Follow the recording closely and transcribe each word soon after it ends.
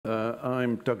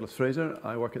I'm Douglas Fraser.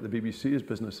 I work at the BBC as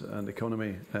Business and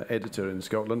Economy Editor in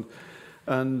Scotland.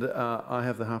 And I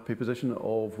have the happy position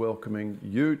of welcoming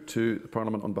you to the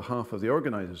Parliament on behalf of the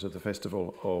organisers of the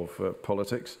Festival of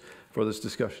Politics for this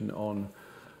discussion on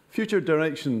future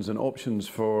directions and options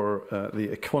for the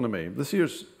economy. This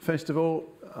year's festival,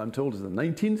 I'm told, is the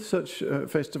 19th such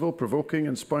festival, provoking,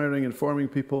 inspiring, informing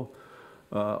people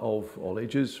of all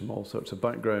ages, from all sorts of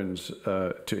backgrounds,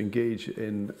 to engage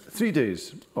in 3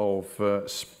 days of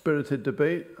spirited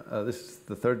debate. This is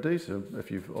the third day, so if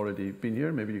you've already been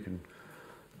here, maybe you can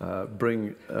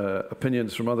bring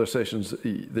opinions from other sessions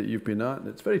that you've been at. And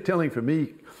it's very telling for me,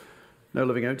 now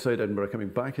living outside Edinburgh, coming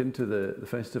back into the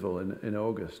festival in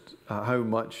August, how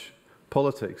much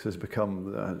politics has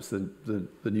become it's the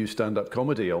new stand-up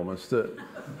comedy almost.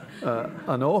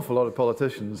 An awful lot of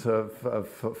politicians have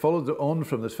followed on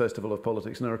from this Festival of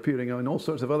Politics and are appearing in all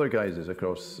sorts of other guises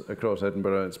across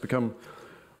Edinburgh. It's become,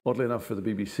 oddly enough for the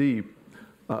BBC,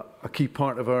 a key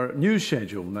part of our news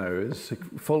schedule now, is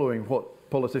following what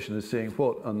politician is saying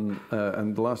what. And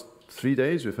the last 3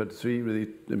 days we've had 3 really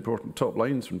important top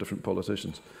lines from different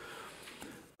politicians.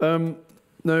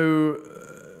 Now,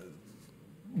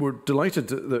 we're delighted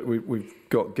that we've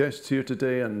got guests here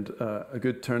today and a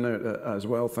good turnout as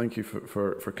well. Thank you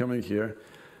for coming here.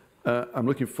 I'm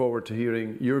looking forward to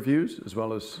hearing your views as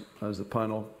well as the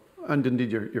panel, and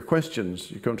indeed your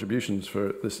questions, your contributions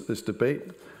for this debate.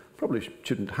 Probably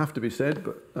shouldn't have to be said,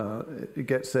 but it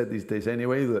gets said these days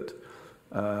anyway, that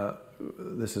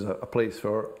this is a place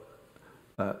for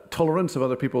tolerance of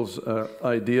other people's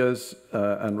ideas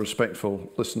and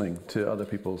respectful listening to other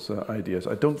people's ideas.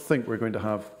 I don't think we're going to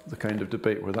have the kind of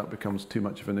debate where that becomes too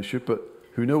much of an issue, but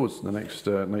who knows in the next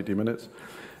 90 minutes.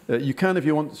 You can, if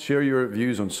you want, share your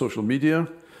views on social media,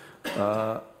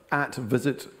 at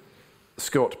Visit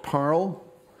Scott Parle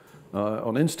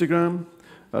on Instagram.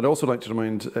 I'd also like to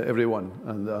remind everyone,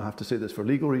 and I have to say this for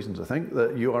legal reasons, I think,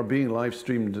 that you are being live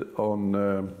streamed on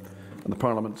the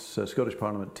Parliament's Scottish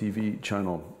Parliament TV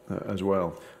channel as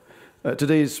well.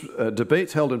 Today's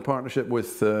debate held in partnership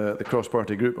with the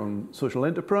Cross-Party Group on Social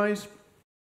Enterprise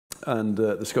and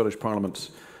the Scottish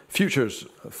Parliament's Futures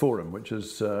Forum, which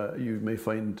is, you may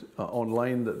find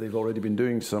online that they've already been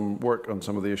doing some work on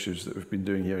some of the issues that we've been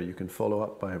doing here. You can follow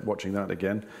up by watching that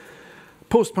again.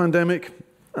 Post-pandemic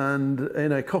and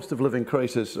in a cost of living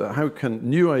crisis, how can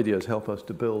new ideas help us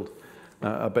to build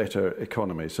a better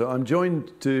economy? So I'm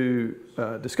joined to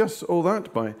discuss all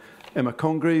that by Emma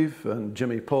Congreve and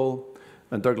Jimmy Paul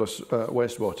and Douglas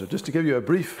Westwater. Just to give you a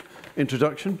brief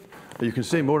introduction, you can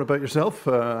say more about yourself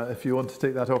if you want to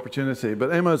take that opportunity.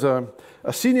 But Emma's a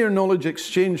Senior Knowledge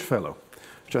Exchange Fellow,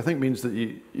 which I think means that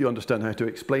you understand how to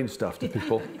explain stuff to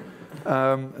people.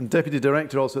 And Deputy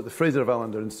Director also at the Fraser of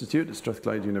Allender Institute at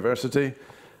Strathclyde University.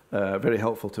 Very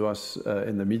helpful to us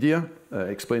in the media,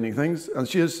 explaining things. And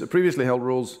she has previously held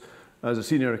roles as a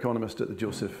senior economist at the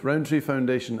Joseph Rowntree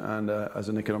Foundation and as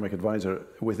an economic advisor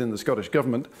within the Scottish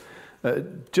Government.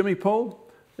 Jimmy Paul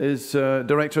is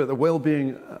director at the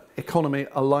Wellbeing Economy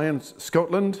Alliance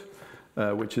Scotland,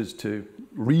 which is to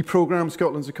reprogram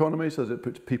Scotland's economy so that it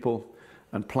puts people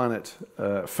and planet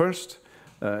first.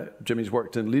 Jimmy's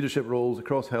worked in leadership roles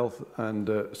across health and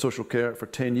social care for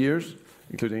 10 years.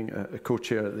 Including a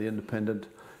co-chair at the Independent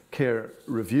Care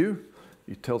Review.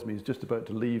 He tells me he's just about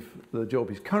to leave the job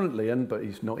he's currently in, but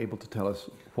he's not able to tell us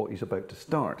what he's about to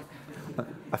start.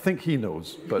 I think he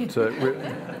knows, but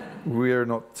we're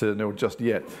not to know just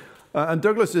yet. And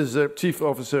Douglas is Chief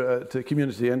Officer at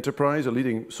Community Enterprise, a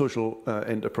leading social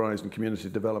enterprise and community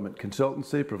development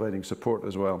consultancy, providing support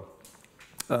as well.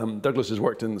 Douglas has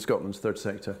worked in Scotland's third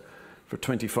sector for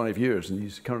 25 years, and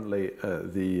he's currently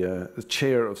the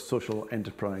chair of Social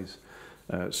Enterprise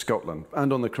Scotland,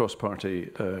 and on the Cross-Party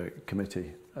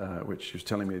Committee, which he was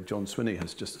telling me John Swinney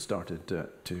has just started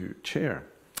to chair.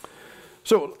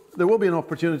 So there will be an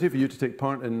opportunity for you to take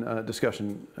part in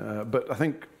discussion, but I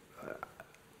think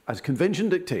as convention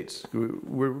dictates,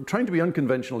 we're trying to be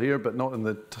unconventional here, but not in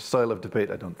the style of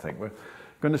debate, I don't think. We're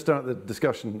going to start the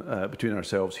discussion between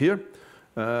ourselves here,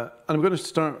 and I'm going to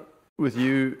start with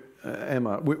you,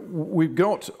 Emma. We've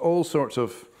got all sorts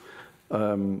of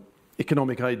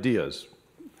economic ideas.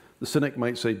 The cynic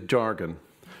might say jargon.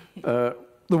 The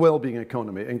well-being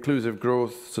economy, inclusive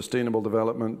growth, sustainable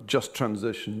development, just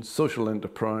transition, social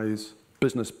enterprise,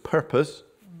 business purpose,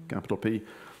 capital P,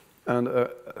 and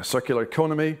a circular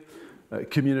economy,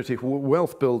 community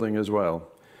wealth building as well.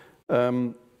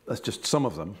 That's just some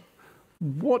of them.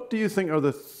 What do you think are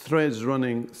the threads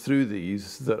running through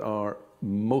these that are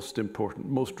most important,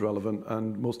 most relevant,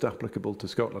 and most applicable to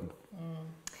Scotland?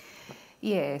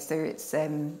 Yeah, so it's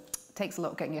takes a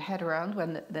lot getting your head around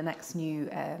when the next new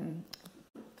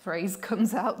phrase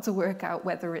comes out to work out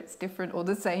whether it's different or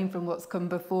the same from what's come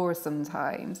before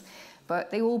sometimes. But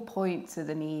they all point to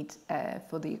the need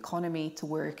for the economy to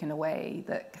work in a way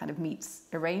that kind of meets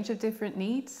a range of different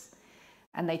needs,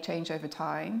 and they change over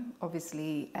time.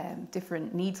 Obviously,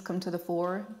 different needs come to the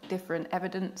fore, different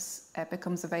evidence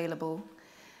becomes available,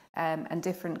 and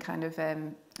different kind of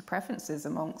preferences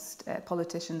amongst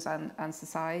politicians and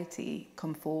society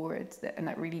come forward, and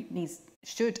that really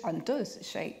should and does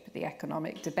shape the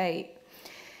economic debate.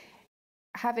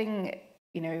 Having,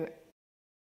 I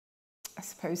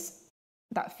suppose,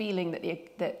 that feeling that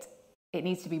that it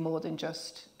needs to be more than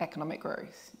just economic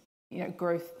growth.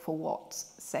 Growth for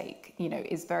what's sake,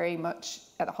 is very much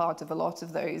at the heart of a lot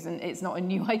of those, and it's not a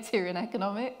new idea in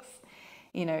economics.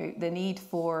 The need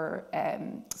for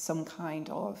some kind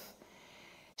of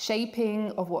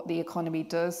shaping of what the economy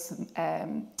does,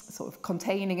 sort of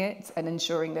containing it and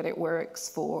ensuring that it works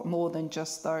for more than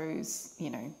just those,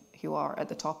 who are at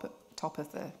the top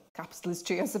of the capitalist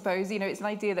tree, I suppose. It's an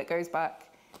idea that goes back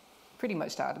pretty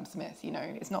much to Adam Smith.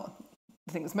 It's not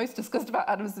the thing that's most discussed about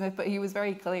Adam Smith, but he was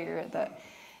very clear that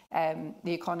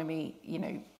the economy,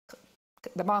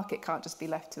 the market can't just be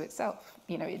left to itself.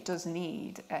 It does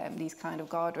need these kind of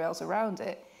guardrails around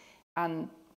it, and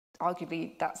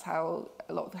arguably that's how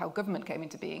a lot of how government came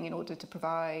into being, in order to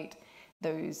provide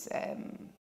those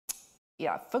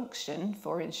function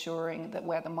for ensuring that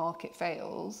where the market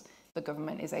fails, the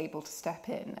government is able to step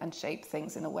in and shape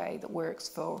things in a way that works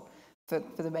for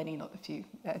the many, not the few,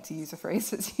 to use a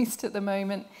phrase that's used at the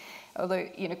moment. Although,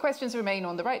 questions remain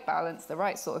on the right balance, the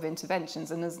right sort of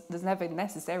interventions, and there's never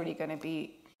necessarily going to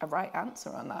be a right answer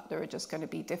on that. There are just going to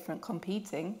be different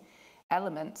competing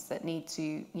elements that need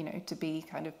to, to be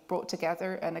kind of brought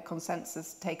together and a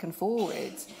consensus taken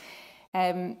forward.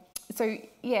 So,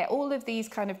 all of these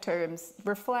kind of terms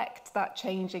reflect that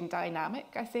changing dynamic,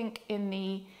 I think, in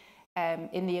the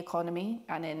economy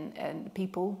and in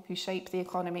people who shape the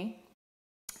economy.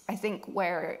 I think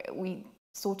where we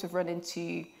sort of run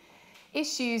into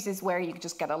issues is where you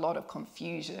just get a lot of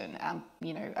confusion and,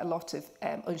 a lot of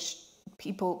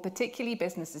people, particularly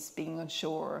businesses, being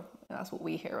unsure. And that's what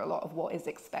we hear a lot of, what is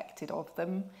expected of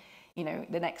them.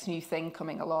 The next new thing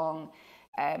coming along.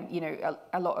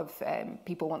 A lot of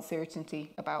people want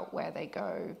certainty about where they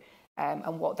go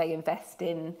and what they invest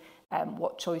in,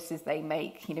 what choices they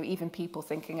make. Even people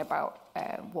thinking about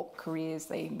what careers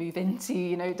they move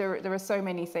into. There are so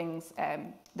many things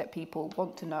that people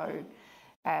want to know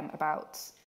about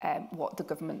what the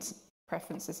government's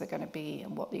preferences are going to be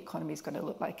and what the economy is going to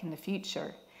look like in the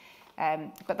future.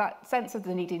 But that sense of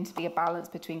there needing to be a balance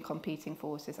between competing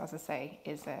forces, as I say,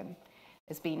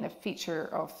 has been a feature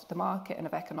of the market and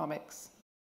of economics.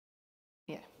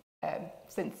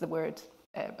 Since the word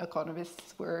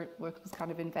economists was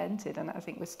kind of invented, and I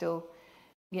think we're still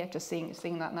just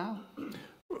seeing that now.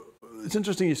 It's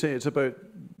interesting you say it's about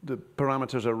the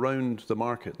parameters around the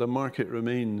market. The market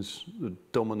remains the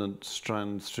dominant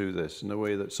strand through this, in a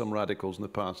way that some radicals in the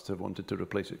past have wanted to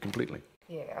replace it completely.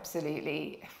 Yeah,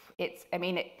 absolutely.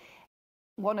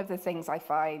 One of the things I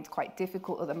find quite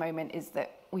difficult at the moment is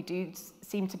that we do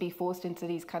seem to be forced into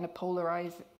these kind of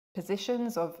polarized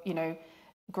positions of,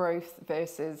 growth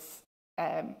versus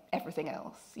everything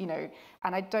else,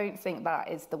 and I don't think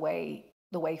that is the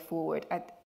way forward.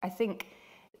 I think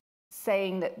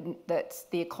saying that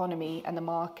the economy and the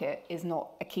market is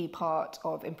not a key part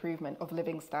of improvement of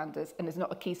living standards and is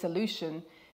not a key solution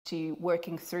to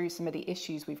working through some of the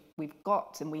issues we've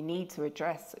got and we need to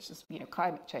address, such as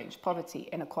climate change, poverty,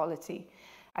 inequality,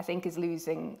 I think is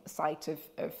losing sight of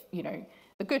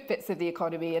the good bits of the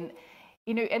economy. And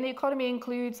and the economy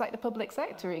includes, like, the public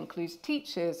sector, it includes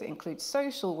teachers, it includes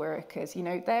social workers.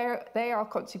 They are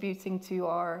contributing to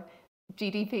our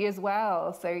GDP as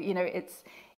well. So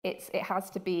it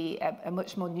has to be a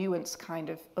much more nuanced kind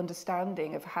of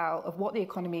understanding of what the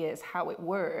economy is, how it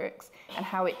works, and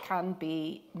how it can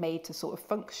be made to sort of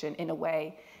function in a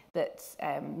way that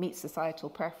meets societal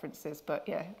preferences. But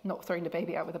not throwing the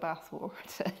baby out with the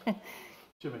bathwater.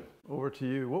 Jimmy, over to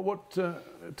you. What to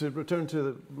return to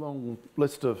the long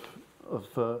list of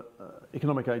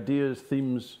economic ideas,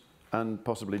 themes, and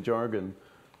possibly jargon,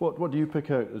 what do you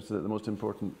pick out as the most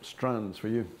important strands for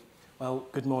you? Well,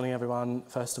 good morning, everyone.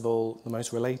 First of all, the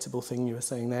most relatable thing you were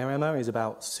saying there, Emma, is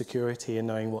about security and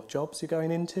knowing what jobs you're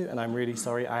going into. And I'm really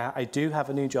sorry, I do have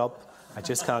a new job. I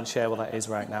just can't share what that is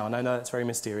right now. And I know that's very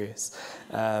mysterious.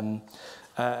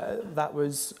 That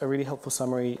was a really helpful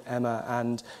summary, Emma.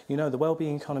 And, you know, the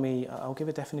wellbeing economy, I'll give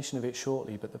a definition of it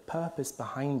shortly, but the purpose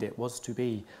behind it was to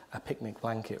be a picnic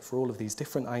blanket for all of these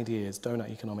different ideas, donut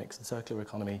economics and circular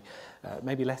economy,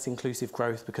 maybe less inclusive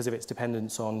growth because of its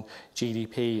dependence on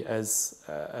GDP as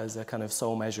a kind of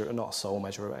sole measure, or not a sole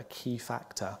measure, a key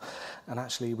factor. And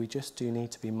actually, we just do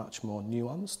need to be much more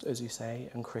nuanced, as you say,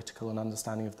 and critical and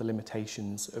understanding of the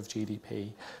limitations of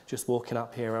GDP. Just walking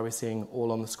up here, I was seeing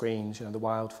all on the screens, you know, the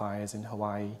wildfires in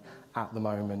Hawaii at the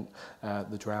moment,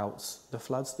 the droughts, the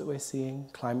floods that we're seeing,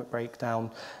 climate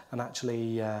breakdown, and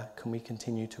actually can we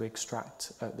continue to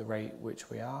extract at the rate which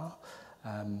we are?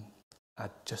 I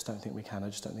just don't think we can. I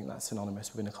just don't think that's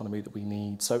synonymous with an economy that we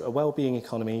need. So a well-being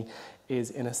economy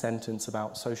is, in a sentence,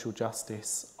 about social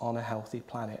justice on a healthy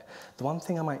planet. The one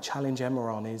thing I might challenge Emma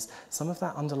on is some of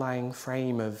that underlying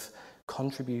frame of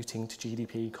contributing to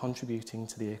GDP, contributing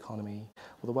to the economy.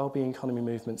 Well, the well-being economy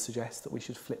movement suggests that we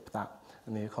should flip that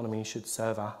and the economy should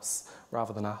serve us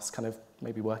rather than us kind of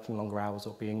maybe working longer hours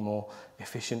or being more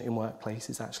efficient in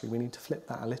workplaces. Actually, we need to flip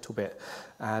that a little bit.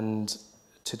 And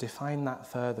to define that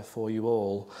further for you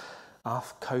all, our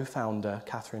co-founder,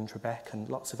 Catherine Trebeck, and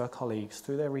lots of her colleagues,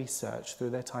 through their research, through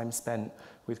their time spent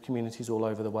with communities all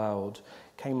over the world,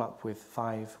 came up with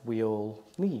 5 we all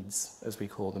needs, as we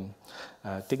call them.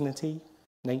 Dignity,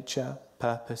 nature,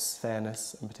 purpose,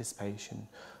 fairness, and participation.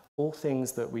 All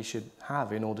things that we should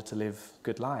have in order to live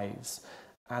good lives.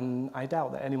 And I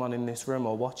doubt that anyone in this room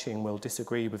or watching will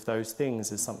disagree with those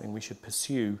things as something we should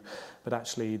pursue, but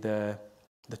actually the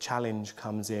challenge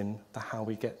comes in how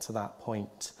we get to that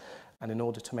point. And in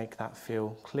order to make that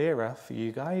feel clearer for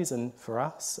you guys and for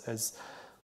us as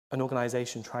an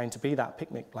organisation trying to be that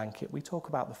picnic blanket, we talk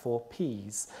about the 4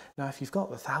 Ps. Now, if you've got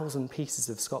the 1,000 pieces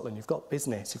of Scotland, you've got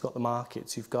business, you've got the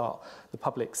markets, you've got the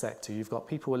public sector, you've got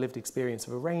people with lived experience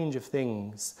of a range of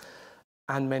things,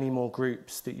 and many more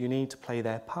groups that you need to play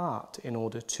their part in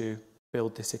order to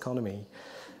build this economy.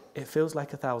 It feels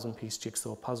like a 1,000-piece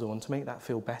jigsaw puzzle, and to make that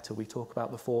feel better, we talk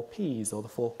about the 4 Ps, or the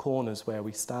 4 corners where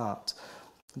we start.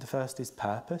 The first is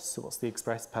purpose. So what's the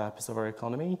express purpose of our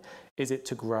economy? Is it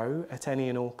to grow at any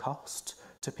and all cost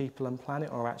to people and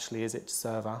planet, or actually is it to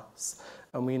serve us?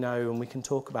 And we know, and we can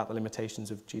talk about the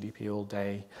limitations of GDP all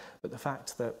day, but the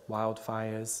fact that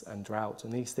wildfires and drought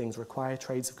and these things require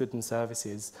trades of goods and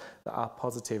services that are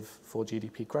positive for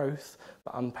GDP growth,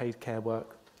 but unpaid care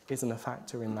work isn't a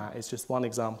factor in that. It's just one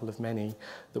example of many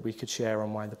that we could share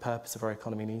on why the purpose of our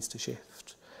economy needs to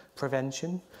shift.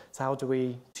 Prevention. So how do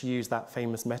we, to use that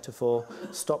famous metaphor,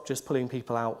 stop just pulling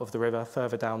people out of the river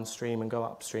further downstream and go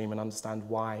upstream and understand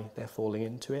why they're falling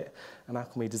into it? And how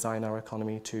can we design our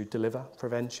economy to deliver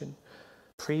prevention?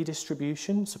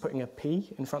 Pre-distribution, so putting a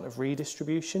P in front of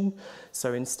redistribution.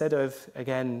 So instead of,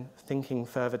 again, thinking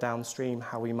further downstream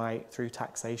how we might, through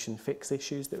taxation, fix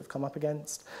issues that we've come up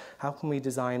against, how can we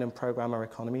design and program our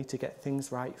economy to get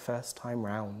things right first time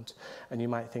round? And you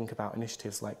might think about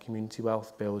initiatives like community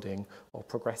wealth building or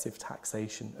progressive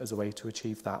taxation as a way to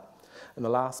achieve that. And the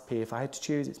last P, if I had to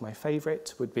choose, it's my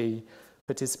favourite, would be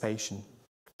participation.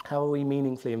 How are we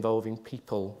meaningfully involving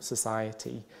people,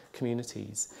 society,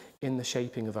 communities in the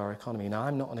shaping of our economy? Now,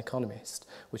 I'm not an economist,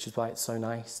 which is why it's so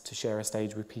nice to share a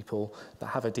stage with people that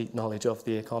have a deep knowledge of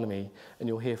the economy, and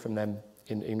you'll hear from them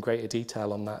in greater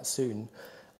detail on that soon.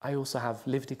 I also have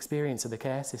lived experience of the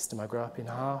care system. I grew up in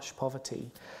harsh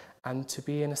poverty, and to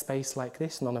be in a space like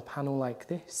this and on a panel like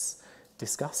this,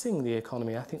 discussing the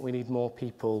economy, I think we need more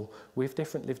people with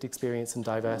different lived experience and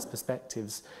diverse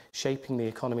perspectives shaping the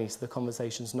economy, so the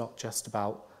conversation's not just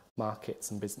about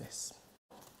markets and business.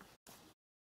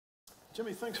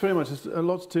 Jimmy, thanks very much. There's a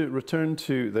lot to return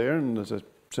to there, and as I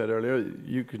said earlier,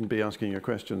 you can be asking your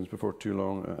questions before too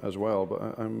long as well,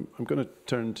 but I'm going to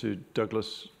turn to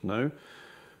Douglas now.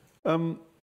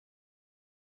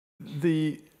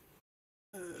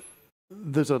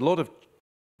 There's a lot of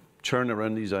churn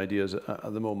around these ideas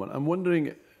at the moment. I'm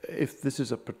wondering if this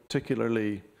is a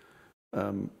particularly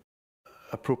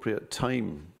appropriate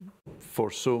time for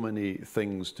so many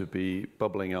things to be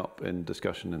bubbling up in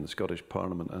discussion in the Scottish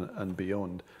Parliament and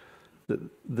beyond. That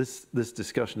this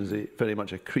discussion is very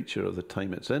much a creature of the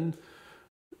time it's in.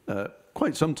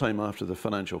 Quite some time after the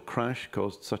financial crash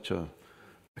caused such a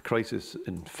crisis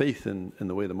in faith in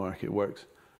the way the market works,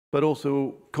 but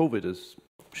also COVID has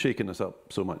shaken us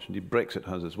up so much. Indeed, Brexit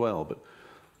has as well,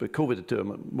 but COVID to a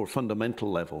more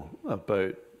fundamental level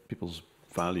about people's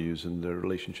values and their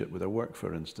relationship with their work,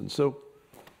 for instance. So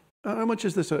how much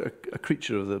is this a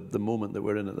creature of the moment that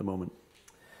we're in at the moment?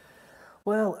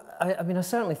 Well, I mean, I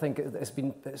certainly think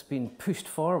it's been pushed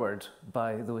forward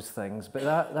by those things, but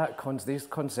these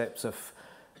concepts of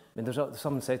I mean,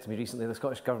 someone said to me recently the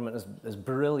Scottish Government is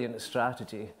brilliant at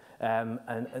strategy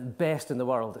and best in the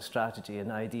world at strategy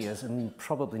and ideas, and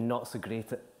probably not so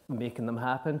great at making them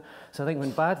happen. So I think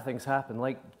when bad things happen,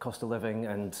 like cost of living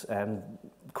and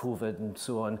COVID and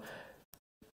so on,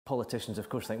 politicians, of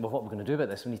course, think, well, what are we going to do about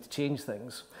this? We need to change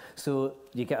things. So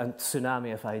you get a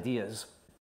tsunami of ideas.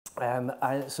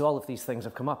 So all of these things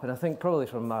have come up, and I think probably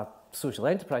from a social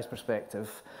enterprise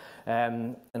perspective,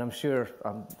 and I'm sure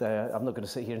I'm not going to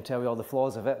sit here and tell you all the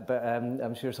flaws of it, but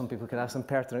I'm sure some people can ask some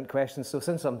pertinent questions. So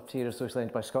since I'm here at Social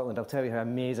Enterprise Scotland, I'll tell you how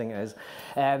amazing it is.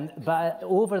 But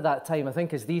over that time, I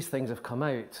think as these things have come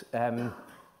out,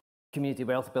 community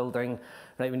wealth building,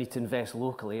 right, we need to invest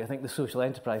locally. I think the social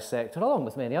enterprise sector, along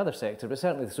with many other sectors, but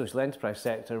certainly the social enterprise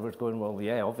sector, we're going, well,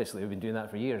 yeah, obviously we've been doing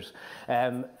that for years.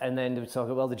 And then they would talk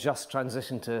about, well, the just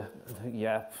transition to,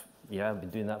 yeah, I've been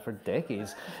doing that for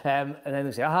decades. And then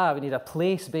they say, we need a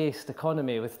place-based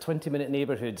economy with 20-minute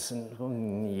neighbourhoods.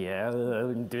 And yeah, I've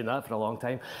been doing that for a long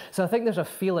time. So I think there's a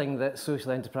feeling that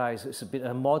social enterprise has been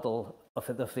a model of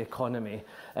the economy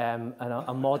and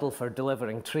a model for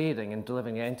delivering trading and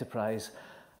delivering enterprise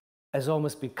has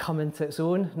almost become into its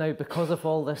own now because of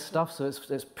all this stuff. So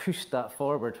it's pushed that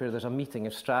forward where there's a meeting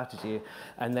of strategy.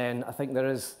 And then I think there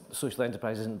is, social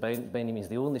enterprise isn't by any means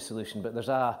the only solution, but there's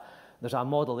a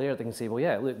model there that can say, well,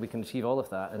 yeah, look, we can achieve all of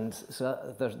that. And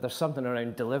so there's something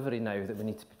around delivery now that we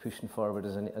need to be pushing forward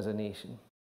as a nation.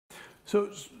 So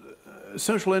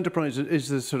social enterprise is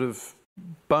the sort of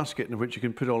basket in which you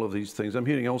can put all of these things. I'm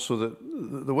hearing also that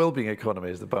the well-being economy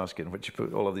is the basket in which you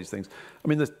put all of these things. I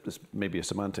mean, this may be a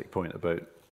semantic point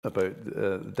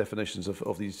about definitions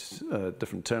of these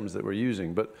different terms that we're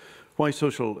using, but why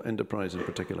social enterprise in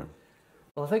particular?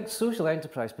 Well, I think social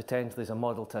enterprise potentially is a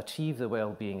model to achieve the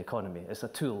well-being economy. It's a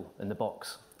tool in the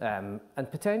box. And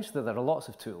potentially there are lots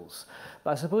of tools.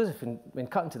 But I suppose if when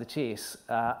cutting to the chase,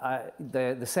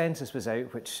 the census was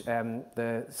out, which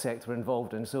the sector were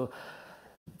involved in. So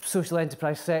social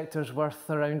enterprise sector's worth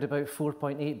around about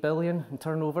 4.8 billion in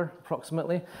turnover,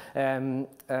 approximately. And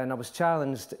I was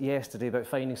challenged yesterday about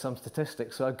finding some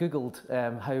statistics. So I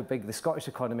Googled how big the Scottish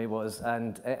economy was,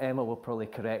 and Emma will probably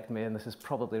correct me, and this is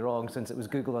probably wrong since it was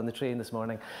Google on the train this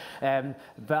morning. But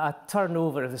a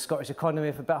turnover of the Scottish economy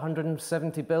of about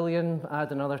 170 billion,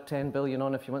 add another 10 billion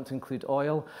on if you want to include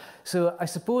oil. So I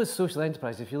suppose social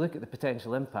enterprise, if you look at the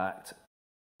potential impact,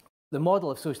 the model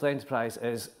of social enterprise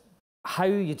is how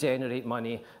you generate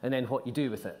money and then what you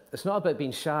do with it. It's not about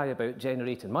being shy about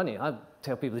generating money. I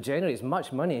tell people to generate as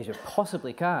much money as you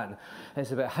possibly can.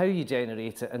 It's about how you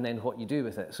generate it and then what you do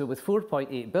with it. So with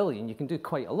 4.8 billion, you can do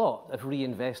quite a lot of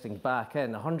reinvesting back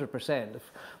in, 100% of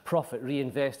profit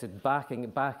reinvested back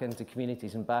into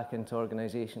communities and back into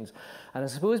organisations. And I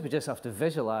suppose we just have to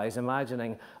visualise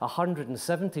imagining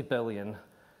 170 billion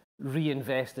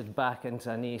reinvested back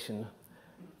into a nation.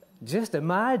 Just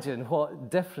imagine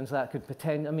what difference that could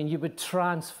potentially, I mean, you would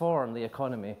transform the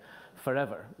economy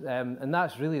forever. And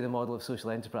that's really the model of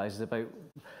social enterprise, is about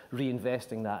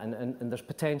reinvesting that. And there's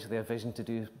potentially a vision to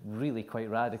do really quite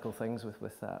radical things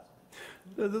with that.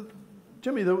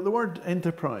 Jimmy, the word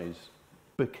enterprise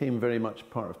became very much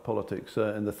part of politics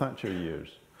in the Thatcher years.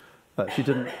 She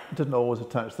didn't always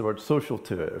attach the word social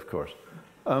to it, of course.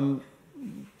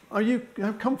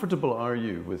 How comfortable are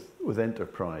you with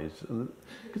enterprise?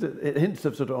 Because it hints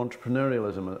of sort of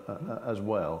entrepreneurialism as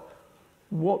well.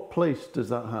 What place does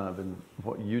that have in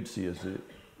what you'd see as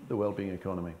the well-being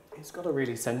economy? It's got a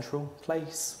really central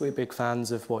place. We're big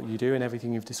fans of what you do and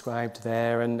everything you've described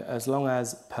there, and as long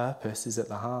as purpose is at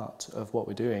the heart of what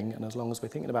we're doing, and as long as we're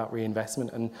thinking about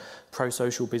reinvestment and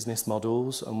pro-social business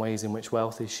models and ways in which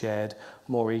wealth is shared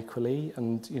more equally,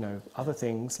 and other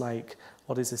things like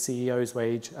what is the CEO's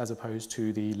wage as opposed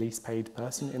to the least paid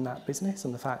person in that business,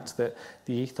 and the fact that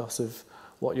the ethos of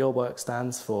what your work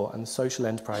stands for, and social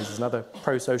enterprise is another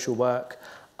pro-social work,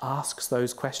 asks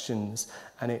those questions,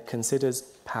 and it considers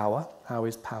power. How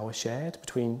is power shared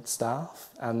between staff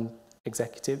and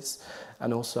executives?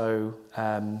 And also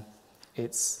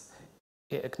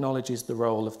it acknowledges the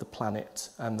role of the planet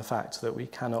and the fact that we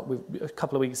cannot... a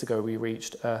couple of weeks ago we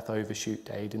reached Earth Overshoot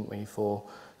Day, didn't we, for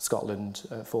Scotland,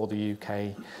 for the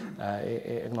UK.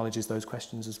 It acknowledges those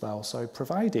questions as well. So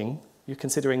providing you're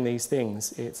considering these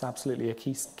things, it's absolutely a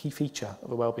key feature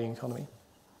of a wellbeing economy.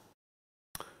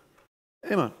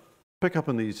 Emma, pick up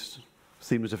on these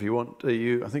themes if you want.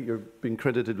 I think you're being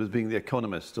credited with being the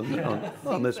economist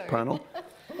on this panel,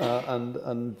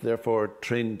 and therefore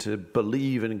trained to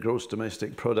believe in gross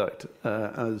domestic product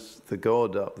as the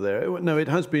god up there. Now, it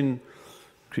has been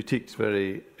critiqued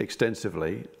very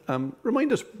extensively.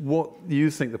 Remind us what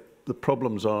you think the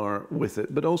problems are with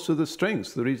it, but also the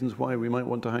strengths, the reasons why we might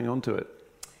want to hang on to it.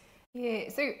 Yeah,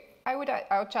 so I would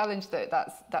challenge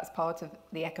that's part of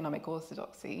the economic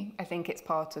orthodoxy. I think it's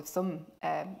part of some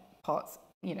parts,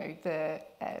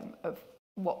 of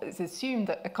what is assumed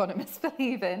that economists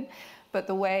believe in. But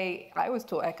the way I was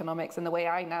taught economics and the way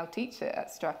I now teach it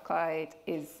at Strathclyde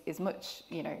is much,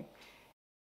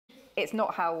 it's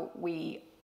not how we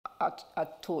are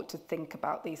taught to think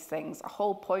about these things. The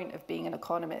whole point of being an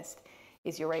economist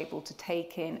is you're able to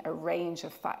take in a range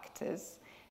of factors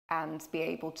and be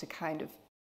able to kind of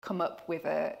come up with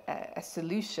a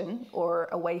solution or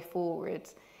a way forward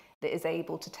that is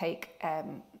able to take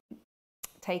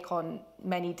on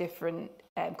many different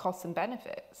costs and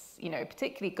benefits.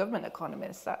 Particularly government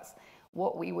economists, that's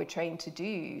what we were trained to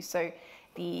do. So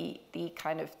the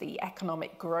kind of the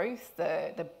economic growth,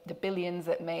 the billions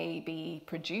that may be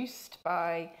produced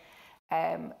by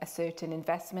a certain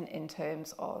investment in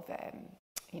terms of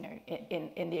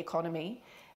in the economy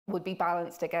would be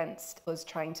balanced against us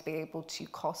trying to be able to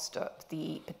cost up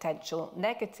the potential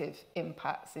negative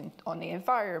impacts on the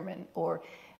environment, or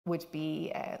would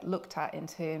be looked at in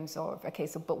terms of, okay,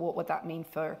 so but what would that mean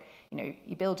for,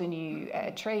 you build a new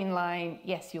train line,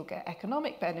 yes, you'll get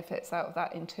economic benefits out of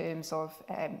that in terms of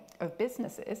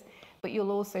businesses, but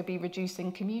you'll also be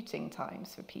reducing commuting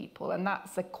times for people, and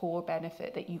that's a core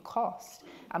benefit that you cost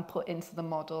and put into the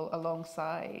model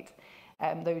alongside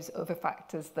those other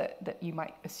factors that you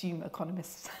might assume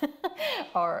economists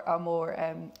are more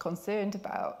concerned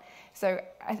about. So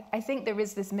I think there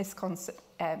is this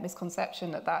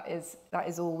misconception that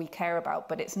is all we care about,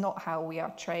 but it's not how we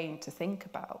are trained to think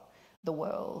about the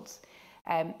world.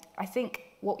 I think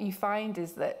what you find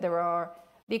is that the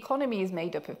economy is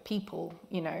made up of people,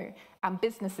 and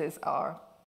businesses are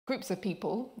groups of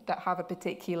people that have a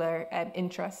particular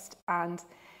interest. And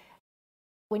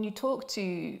when you talk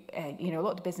to, a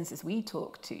lot of the businesses we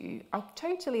talk to are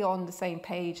totally on the same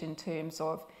page in terms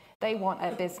of they want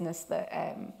a business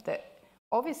that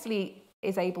obviously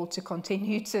is able to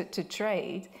continue to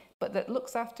trade, but that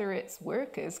looks after its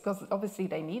workers, because obviously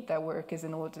they need their workers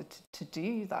in order to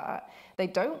do that. They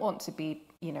don't want to be,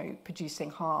 producing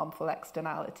harmful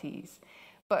externalities,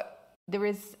 but there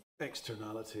is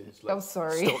externalities.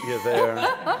 Sorry. Stop you there.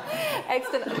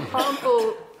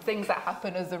 Harmful things that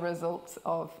happen as a result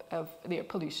of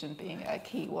pollution being a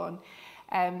key one.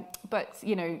 But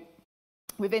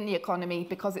within the economy,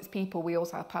 because it's people, we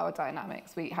also have power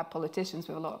dynamics. We have politicians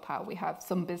with a lot of power. We have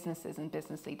some businesses and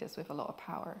business leaders with a lot of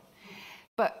power.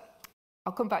 But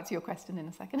I'll come back to your question in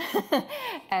a second.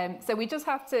 So we just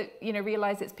have to,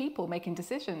 realise it's people making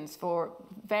decisions for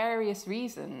various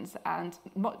reasons, and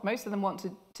most of them want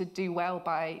to do well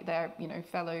by their,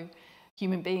 fellow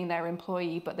human being, their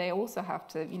employee, but they also have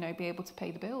to, be able to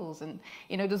pay the bills. And,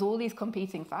 there's all these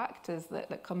competing factors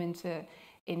that come into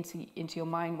your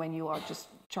mind when you are just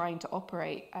trying to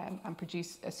operate and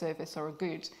produce a service or a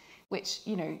good, which,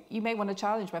 you may want to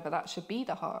challenge whether that should be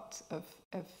the heart of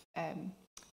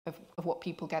what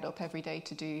people get up every day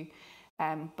to do.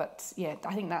 But yeah,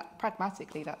 I think that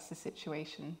pragmatically, that's the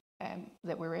situation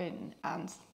that we're in.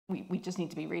 And we just need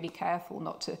to be really careful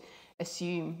not to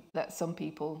assume that some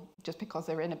people, just because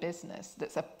they're in a business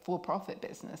that's a for-profit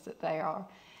business, that they are,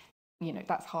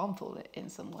 that's harmful in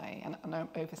some way. And I'm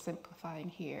oversimplifying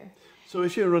here. So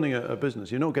if you're running a business,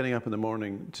 you're not getting up in the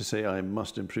morning to say, I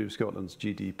must improve Scotland's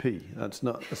GDP. That's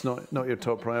not your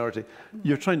top priority.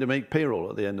 You're trying to make payroll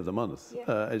at the end of the month,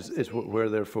 is where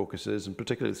their focus is, and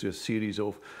particularly through a series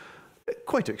of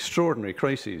quite extraordinary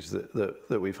crises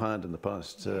that we've had in the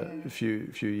past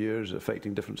few years,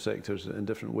 affecting different sectors in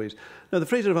different ways. Now, the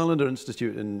Fraser of Allender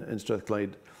Institute in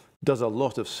Strathclyde does a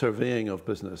lot of surveying of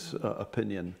business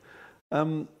opinion.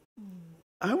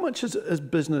 How much has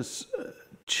business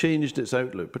changed its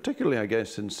outlook, particularly, I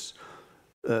guess, since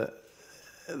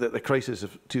the crisis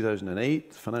of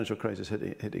 2008, the financial crisis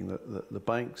hitting the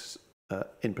banks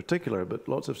in particular, but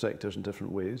lots of sectors in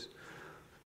different ways,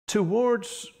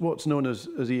 towards what's known as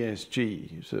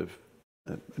ESG, sort of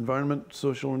environment,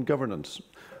 social and governance,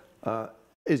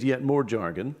 is yet more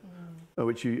jargon,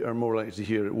 which you are more likely to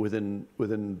hear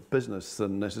within business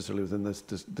than necessarily within this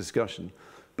discussion.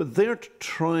 But they're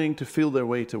trying to feel their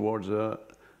way towards a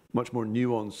much more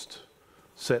nuanced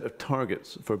set of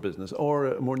targets for business, or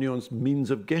a more nuanced means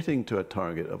of getting to a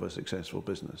target of a successful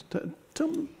business.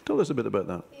 Tell us a bit about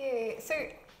that. Yeah, so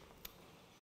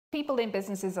people in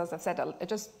businesses, as I've said, are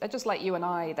just like you and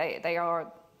I. They are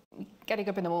getting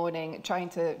up in the morning, trying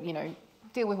to,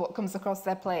 deal with what comes across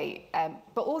their plate,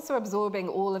 but also absorbing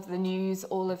all of the news,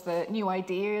 all of the new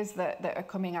ideas that are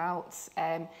coming out,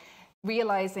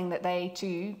 realising that they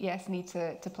too, yes, need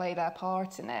to play their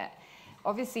part in it.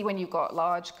 obviously when you've got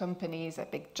large companies,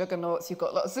 big juggernauts, you've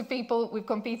got lots of people with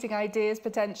competing ideas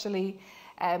potentially,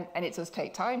 and it does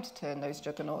take time to turn those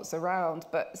juggernauts around.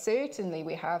 But certainly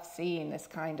we have seen this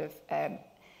kind of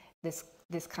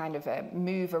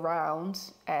move around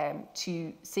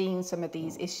to seeing some of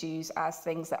these issues as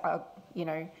things that are, you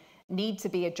know, need to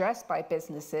be addressed by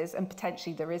businesses, and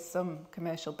potentially there is some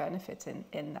commercial benefit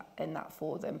in that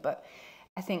for them. But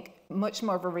I think much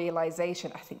more of a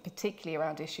realization, I think particularly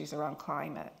around issues around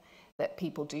climate, that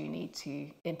people do need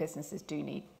to, in businesses do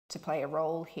need to play a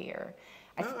role here.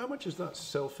 How much is that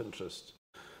self-interest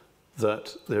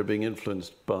that they're being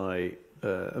influenced by?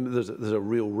 I mean, there's a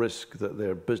real risk that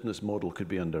their business model could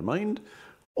be undermined,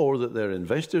 or that their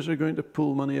investors are going to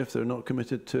pull money if they're not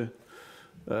committed to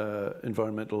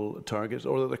environmental targets,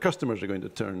 or that the customers are going to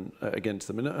turn against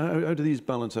them. And how do these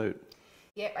balance out?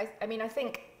 Yeah, I mean, I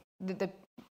think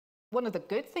one of the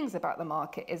good things about the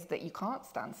market is that you can't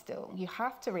stand still. You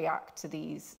have to react to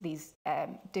these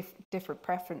different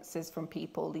preferences from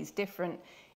people, these different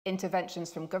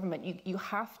interventions from government. You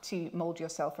have to mould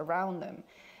yourself around them.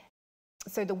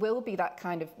 So there will be that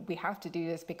kind of, we have to do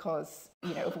this because,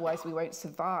 you know, otherwise we won't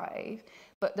survive.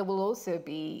 But there will also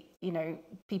be, you know,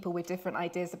 people with different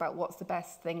ideas about what's the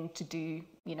best thing to do,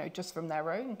 you know, just from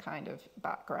their own kind of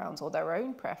backgrounds or their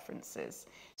own preferences.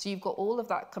 So you've got all of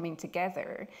that coming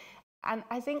together. And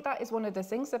I think that is one of the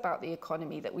things about the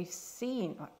economy that we've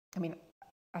seen. I mean,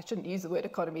 I shouldn't use the word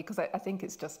economy because I think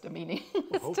it's just a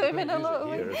meaningless term in a lot of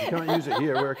ways. If you can't use it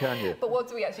here, where can you? But what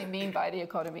do we actually mean by the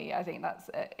economy? I think that's,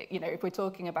 you know, if we're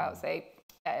talking about, say,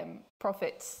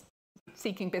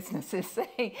 profits-seeking businesses,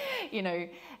 say, you know,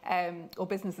 or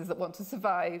businesses that want to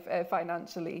survive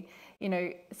financially, you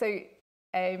know, so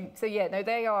yeah, no,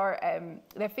 they are,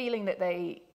 they're feeling that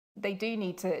they do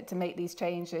need to make these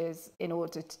changes in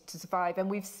order to survive. And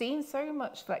we've seen so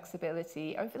much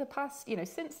flexibility over the past, you know,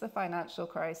 since the financial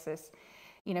crisis,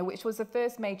 you know, which was the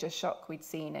first major shock we'd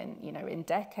seen in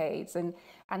decades. And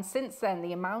since then,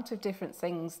 the amount of different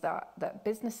things that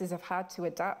businesses have had to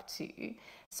adapt to,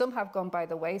 some have gone by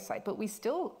the wayside, but we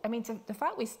still, I mean, the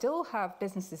fact we still have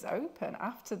businesses open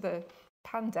after the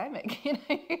pandemic, you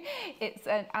know, it's,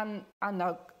 and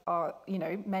now are, you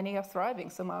know, many are thriving,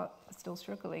 some are still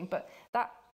struggling, but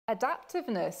that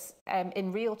adaptiveness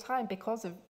in real time, because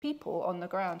of people on the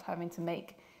ground having to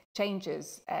make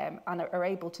changes and are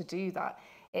able to do that,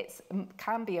 it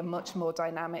can be a much more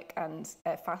dynamic and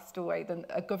faster way than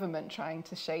a government trying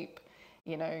to shape,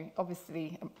 you know,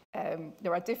 obviously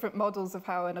there are different models of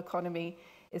how an economy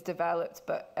is developed,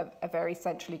 but a very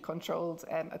centrally controlled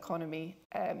economy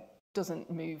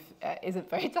doesn't move, isn't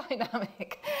very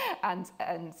dynamic, and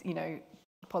you know,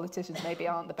 politicians maybe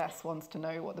aren't the best ones to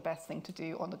know what the best thing to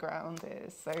do on the ground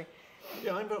is. So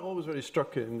yeah, I'm always very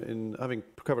struck in having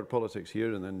covered politics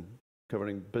here and then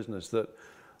covering business, that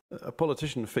a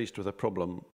politician faced with a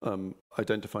problem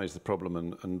identifies the problem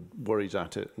and worries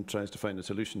at it and tries to find a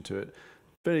solution to it.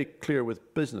 Very clear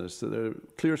with business that they're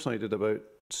clear-sighted about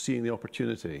seeing the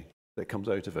opportunity that comes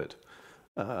out of it.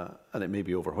 And it may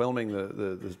be overwhelming,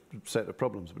 the set of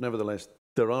problems, but nevertheless,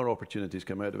 there are opportunities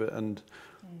come out of it, and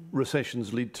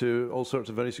recessions lead to all sorts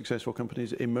of very successful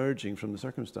companies emerging from the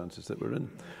circumstances that we're in.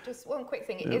 Just one quick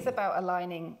thing, it is about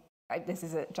aligning, this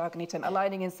is a jargony term,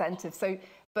 aligning incentives. So,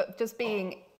 but just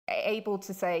being able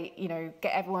to say, you know,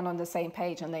 get everyone on the same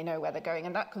page and they know where they're going,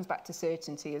 and that comes back to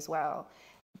certainty as well.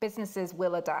 Businesses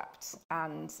will adapt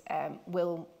and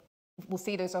will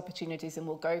see those opportunities and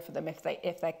will go for them if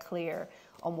they're clear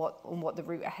on what the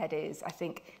route ahead is. I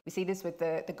think we see this with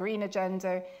the green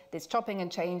agenda. There's chopping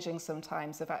and changing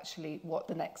sometimes of actually what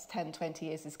the next 10, 20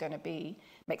 years is going to be.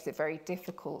 Makes it very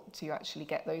difficult to actually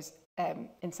get those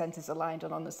incentives aligned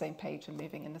and on the same page and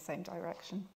moving in the same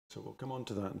direction. So we'll come on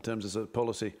to that in terms of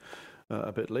policy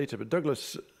a bit later. But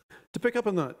Douglas, to pick up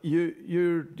on that,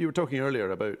 you were talking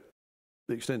earlier about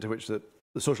the extent to which the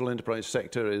social enterprise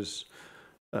sector is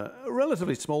a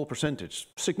relatively small percentage,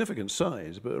 significant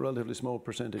size, but a relatively small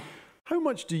percentage. How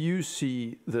much do you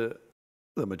see the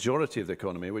majority of the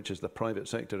economy, which is the private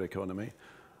sector economy,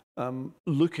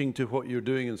 looking to what you're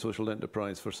doing in social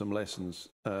enterprise for some lessons,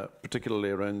 particularly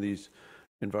around these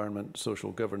environment,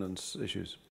 social governance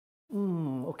issues?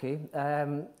 Okay.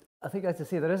 I think, as I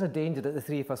say, there is a danger that the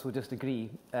three of us will just agree.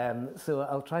 So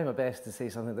I'll try my best to say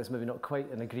something that's maybe not quite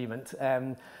an agreement.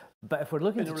 But if we're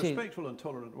looking to change... In a respectful and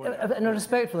tolerant way. In a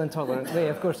respectful and tolerant way,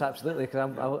 of course, absolutely,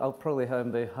 because I'll probably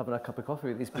be having a cup of coffee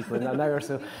with these people in an hour or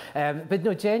so. But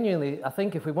no, genuinely, I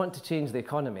think if we want to change the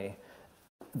economy,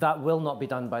 that will not be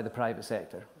done by the private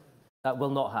sector. That will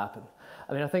not happen.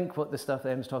 I mean, I think what the stuff that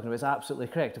Emma's talking about is absolutely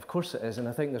correct. Of course it is, and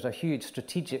I think there's a huge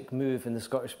strategic move in the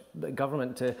Scottish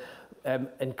Government to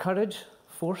encourage,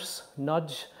 force,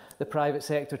 nudge the private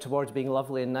sector towards being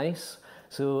lovely and nice.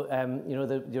 So, you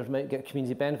know, you might get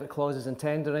community benefit clauses in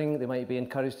tendering. They might be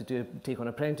encouraged to take on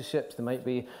apprenticeships. There might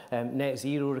be net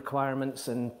zero requirements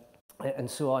and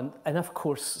so on. And of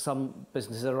course, some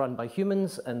businesses are run by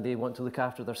humans and they want to look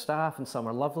after their staff, and some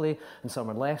are lovely and some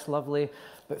are less lovely.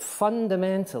 But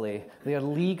fundamentally, they are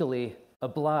legally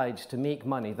obliged to make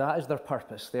money. That is their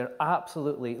purpose. They're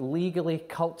absolutely legally,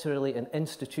 culturally and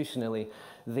institutionally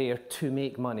there to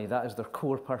make money. That is their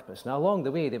core purpose. Now, along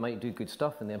the way, they might do good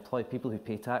stuff and they employ people who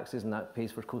pay taxes, and that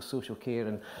pays for social care,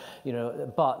 and you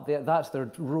know, but that's their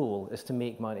role, is to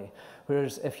make money.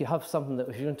 Whereas if you have something that,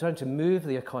 if you're trying to move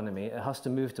the economy, it has to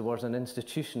move towards an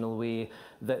institutional way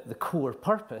that the core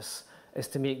purpose is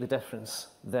to make the difference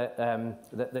that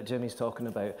that Jimmy's talking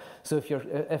about. So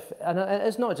and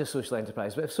it's not just social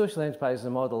enterprise, but if social enterprise is a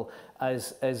model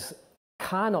as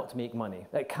cannot make money,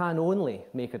 it can only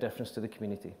make a difference to the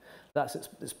community. That's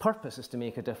its purpose, is to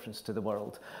make a difference to the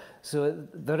world. So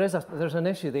there's an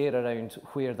issue there around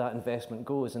where that investment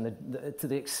goes, and to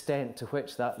the extent to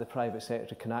which that the private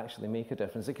sector can actually make a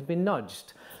difference. It can be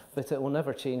nudged, but it will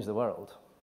never change the world.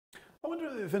 I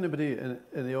wonder if anybody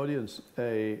in the audience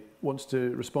wants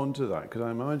to respond to that, because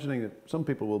I'm imagining that some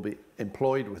people will be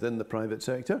employed within the private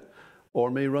sector or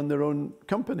may run their own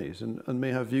companies and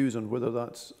may have views on whether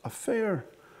that's a fair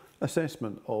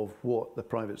assessment of what the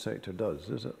private sector does.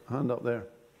 There's a hand up there.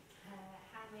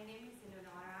 Hi, my name is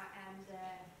Eleonora, and...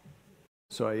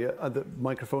 Sorry, the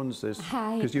microphones,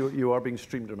 because you are being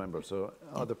streamed, remember, so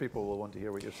other people will want to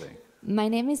hear what you're saying. My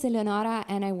name is Eleonora,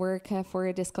 and I work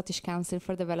for the Scottish Council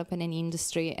for Development and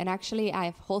Industry. And actually,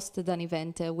 I've hosted an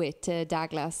event with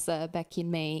Douglas back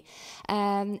in May.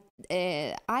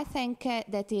 I think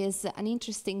that is an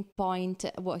interesting point,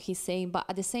 what he's saying. But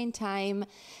at the same time,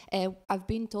 I've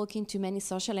been talking to many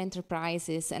social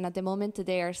enterprises, and at the moment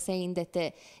they are saying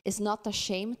that it's not a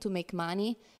shame to make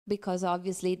money, because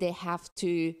obviously they have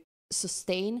to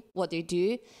sustain what they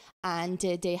do, and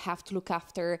they have to look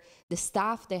after the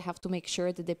staff, they have to make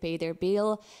sure that they pay their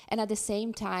bill. And at the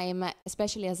same time,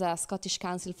 especially as a Scottish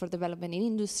Council for Development and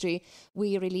Industry,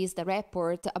 we released a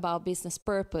report about business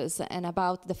purpose and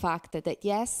about the fact that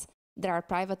yes, there are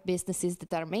private businesses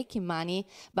that are making money,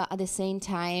 but at the same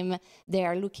time, they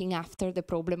are looking after the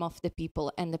problem of the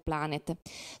people and the planet.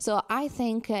 So I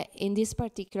think in this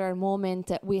particular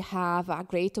moment, we have a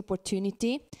great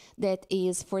opportunity that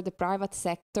is for the private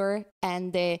sector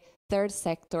and the third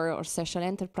sector or social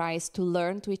enterprise to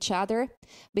learn to each other,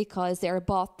 because they are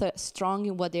both strong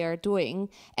in what they are doing.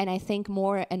 And I think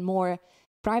more and more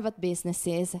private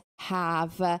businesses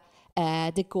have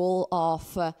the goal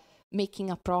of making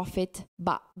a profit,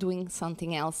 but doing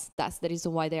something else. That's the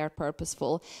reason why they are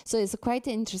purposeful. So it's a quite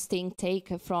interesting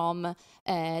take from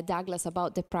Douglas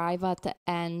about the private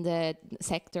and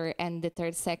sector and the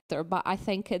third sector. But I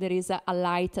think there is a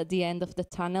light at the end of the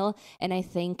tunnel, and I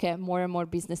think more and more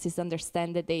businesses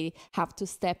understand that they have to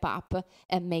step up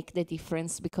and make the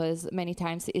difference, because many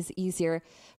times it is easier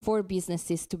for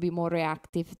businesses to be more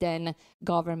reactive than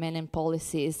government and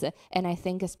policies. And I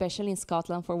think especially in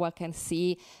Scotland, for what I can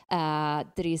see,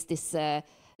 there is this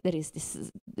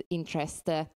interest,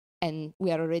 and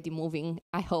we are already moving,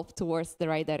 I hope, towards the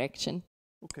right direction.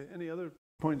 Okay, any other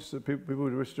points that people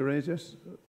would wish to raise? Yes,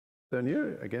 down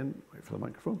here, again, wait for the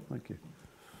microphone, thank you.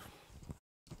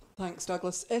 Thanks,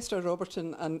 Douglas. Esther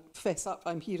Robertson, and fess up,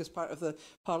 I'm here as part of the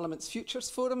Parliament's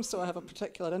Futures Forum, so I have a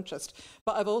particular interest.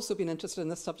 But I've also been interested in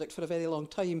this subject for a very long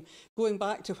time, going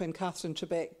back to when Catherine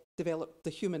Trebeck developed the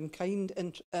Humankind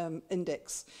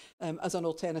Index as an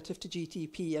alternative to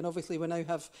GDP. And obviously we now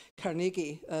have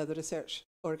Carnegie, the research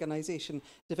organisation,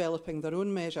 developing their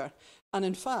own measure. And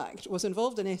in fact, was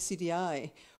involved in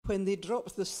SCDI when they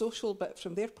dropped the social bit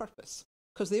from their purpose,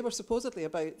 because they were supposedly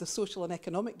about the social and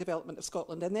economic development of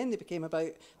Scotland, and then they became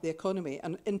about the economy,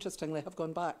 and interestingly have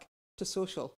gone back to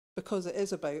social, because it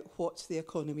is about what's the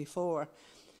economy for.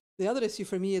 The other issue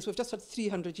for me is we've just had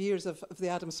 300 years of the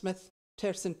Adam Smith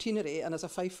tercentenary, and as a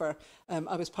Fifer,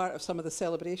 I was part of some of the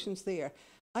celebrations there.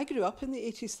 I grew up in the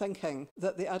 80s thinking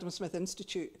that the Adam Smith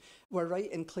Institute were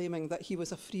right in claiming that he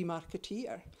was a free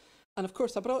marketeer. And of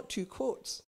course, I brought two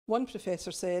quotes. One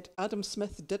professor said, Adam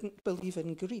Smith didn't believe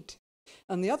in greed.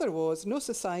 And the other was, no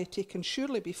society can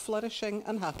surely be flourishing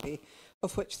and happy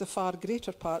of which the far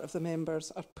greater part of the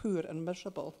members are poor and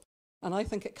miserable. And I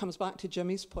think it comes back to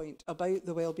Jimmy's point about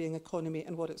the wellbeing economy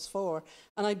and what it's for.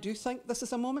 And I do think this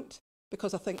is a moment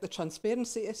because I think the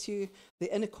transparency issue,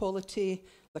 the inequality,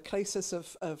 the crisis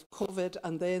of COVID,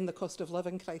 and then the cost of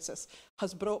living crisis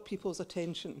has brought people's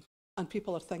attention, and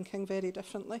people are thinking very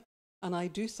differently. And I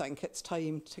do think it's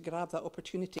time to grab that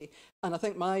opportunity. And I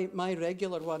think my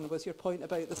regular one was your point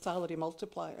about the salary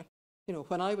multiplier. You know,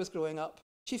 when I was growing up,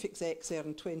 chief execs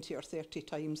earn 20 or 30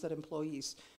 times their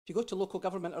employees. If you go to local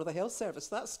government or the health service,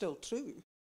 that's still true.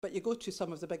 But you go to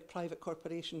some of the big private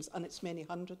corporations and it's many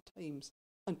hundred times.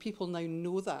 And people now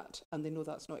know that, and they know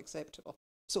that's not acceptable.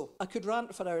 So I could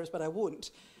rant for hours, but I won't.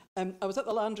 I was at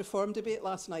the land reform debate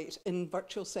last night in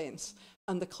virtual sense,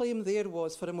 and the claim there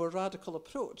was for a more radical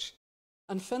approach.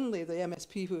 And Finlay, the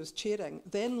MSP who was chairing,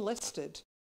 then listed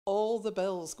all the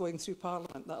bills going through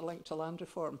Parliament that are linked to land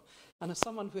reform. And as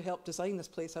someone who helped design this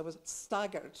place, I was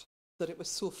staggered that it was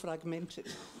so fragmented.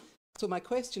 So my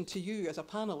question to you as a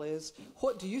panel is,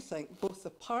 what do you think both the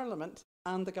Parliament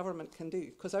and the government can do?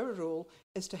 Because our role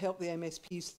is to help the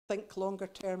MSPs think longer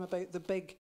term about the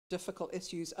big, difficult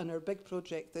issues, and our big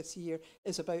project this year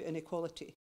is about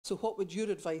inequality. So what would your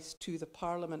advice to the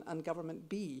Parliament and government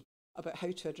be about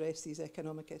how to address these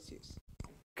economic issues?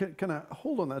 Can I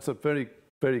hold on? That's a very,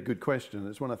 very good question.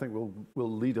 It's one I think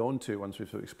we'll lead on to once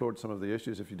we've explored some of the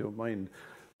issues, if you don't mind.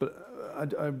 But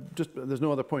I just, there's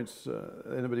no other points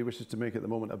anybody wishes to make at the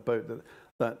moment about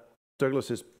that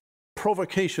Douglas's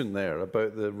provocation there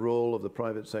about the role of the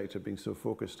private sector being so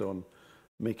focused on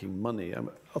making money.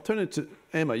 I'll turn it to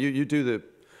Emma. You do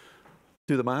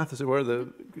the math, as it were,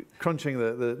 the crunching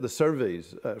the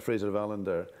surveys, Fraser of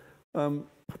Allender.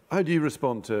 How do you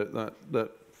respond to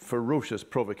that ferocious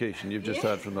provocation you've just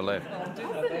had from the left?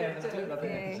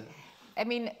 I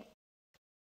mean,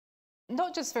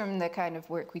 not just from the kind of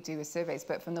work we do with surveys,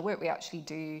 but from the work we actually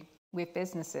do with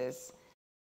businesses.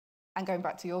 And going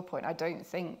back to your point, I don't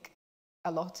think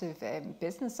a lot of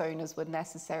business owners would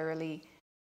necessarily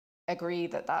agree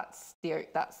that that's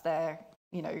their,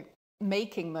 you know,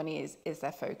 making money is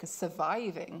their focus.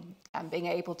 Surviving and being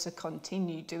able to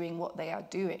continue doing what they are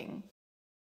doing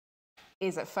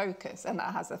is a focus, and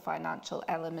that has a financial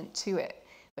element to it.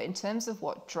 But in terms of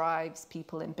what drives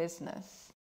people in business,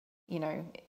 you know,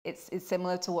 it's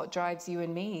similar to what drives you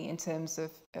and me in terms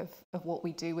of what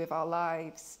we do with our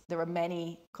lives. There are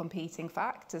many competing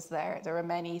factors there. There are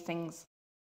many things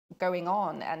going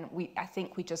on, and I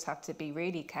think we just have to be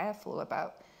really careful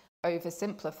about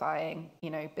oversimplifying, you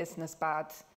know, business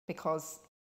bad because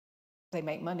they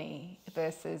make money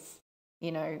versus,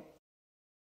 you know,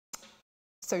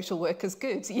 social workers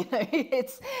good. You know,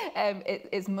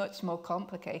 it's much more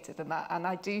complicated than that. And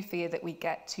I do fear that we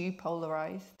get too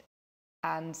polarized.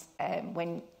 And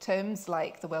when terms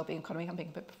like the wellbeing economy, I'm being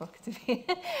a bit provocative here,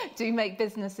 do make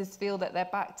businesses feel that they're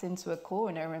backed into a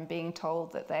corner and being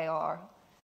told that they're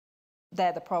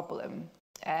the problem,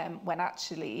 when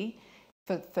actually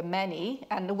for many,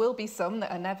 and there will be some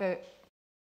that are never,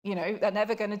 you know, they're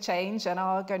never going to change and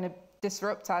are going to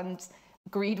disrupt, and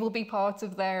greed will be part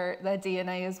of their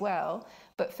DNA as well.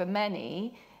 But for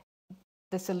many,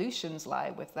 the solutions lie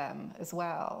with them as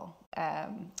well.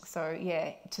 So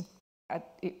yeah,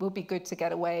 it will be good to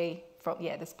get away from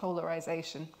this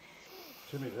polarization.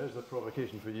 Jimmy, there's the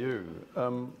provocation for you.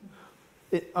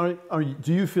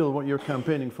 Do you feel what you're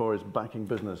campaigning for is backing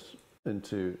business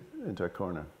into a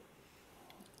corner?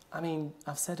 I mean,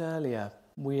 I've said earlier,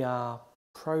 we are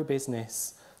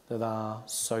pro-business that are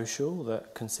social,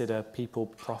 that consider people,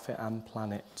 profit and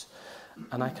planet.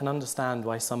 And I can understand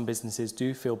why some businesses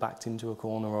do feel backed into a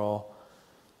corner, or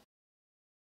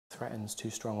threaten's too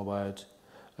strong a word,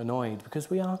 annoyed, because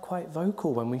we are quite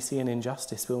vocal when we see an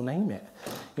injustice, we'll name it.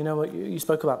 You know, you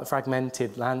spoke about the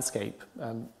fragmented landscape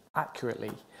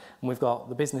accurately. And we've got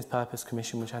the Business Purpose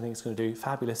Commission, which I think is going to do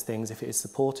fabulous things if it is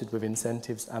supported with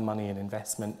incentives and money and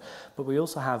investment. But we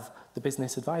also have the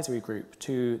Business Advisory Group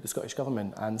to the Scottish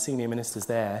Government and senior ministers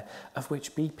there, of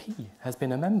which BP has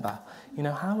been a member. You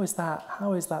know, how is that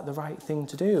the right thing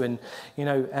to do? And, you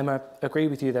know, Emma, I agree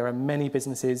with you, there are many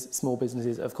businesses, small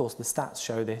businesses, of course the stats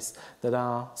show this, that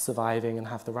are surviving and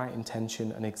have the right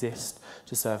intention and exist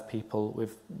to serve people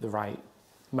with the right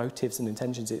motives and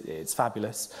intentions. It's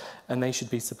fabulous, and they should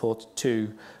be supported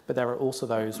too. But there are also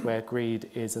those where greed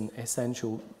is an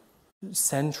essential,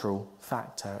 central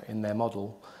factor in their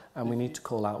model, and we need to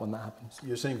call out when that happens.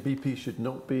 You're saying BP should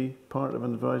not be part of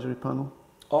an advisory panel?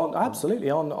 Absolutely,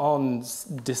 on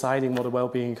deciding what a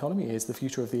wellbeing economy is, the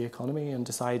future of the economy, and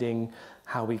deciding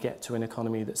how we get to an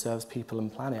economy that serves people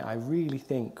and planet. I really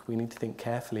think we need to think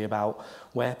carefully about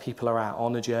where people are at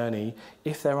on a journey,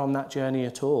 if they're on that journey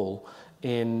at all,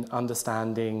 in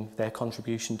understanding their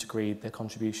contribution to greed, their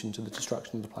contribution to the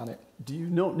destruction of the planet. Do you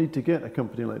not need to get a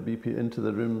company like BP into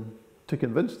the room to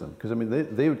convince them? Because I mean,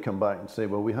 they would come back and say,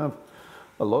 well, we have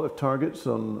a lot of targets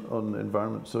on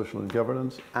environment, social and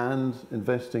governance, and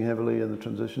investing heavily in the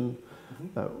transition.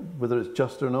 Whether it's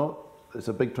just or not, it's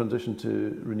a big transition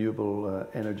to renewable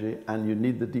energy, and you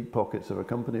need the deep pockets of a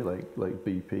company like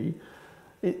BP.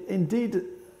 Indeed,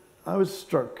 I was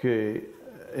struck at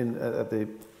the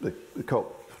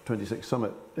COP26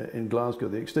 summit in Glasgow,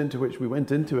 the extent to which we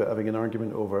went into it having an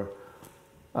argument over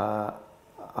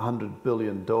 $100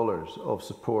 billion of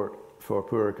support for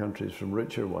poorer countries from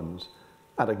richer ones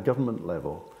at a government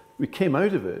level. We came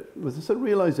out of it with this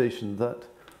realization that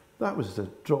that was a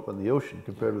drop in the ocean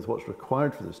compared with what's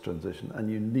required for this transition,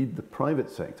 and you need the private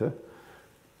sector,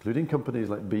 including companies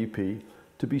like BP,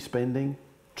 to be spending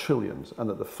trillions, and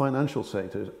that the financial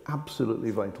sector is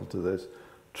absolutely vital to this.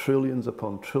 Trillions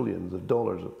upon trillions of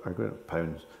dollars,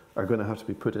 pounds, are going to have to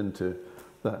be put into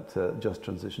that just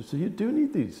transition. So you do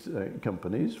need these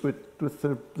companies with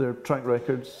their track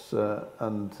records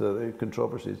and the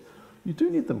controversies. You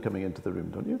do need them coming into the room,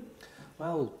 don't you?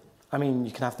 Well, I mean,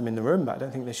 you can have them in the room, but I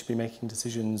don't think they should be making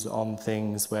decisions on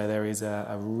things where there is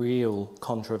a real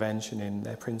contravention in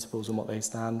their principles and what they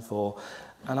stand for.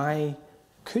 And I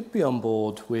could be on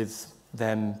board with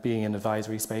them being in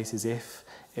advisory spaces if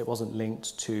it wasn't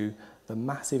linked to the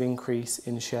massive increase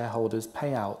in shareholders'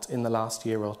 payout in the last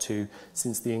year or two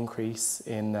since the increase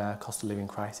in cost of living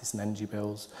crisis and energy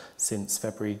bills since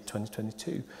February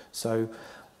 2022. So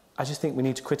I just think we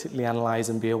need to critically analyse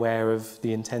and be aware of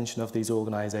the intention of these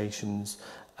organisations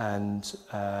and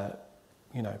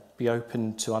be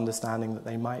open to understanding that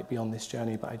they might be on this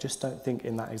journey, but I just don't think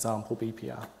in that example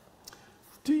BPR.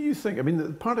 Do you think, I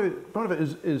mean, part of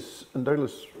it is and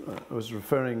Douglas was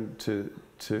referring to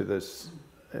this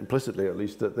implicitly at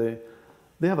least, that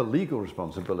they have a legal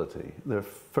responsibility. Their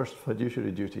first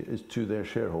fiduciary duty is to their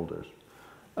shareholders,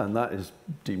 and that is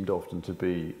deemed often to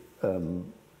be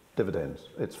dividends.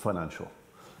 It's financial,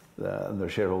 and their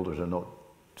shareholders are not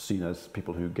seen as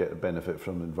people who get a benefit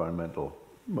from environmental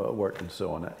work and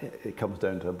so on. It comes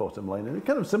down to a bottom line, and it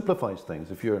kind of simplifies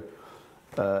things. If you're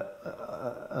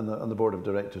on the board of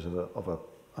directors of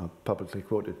a publicly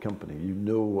quoted company, you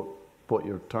know what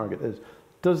your target is.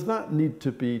 Does that need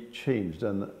to be changed,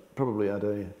 and probably at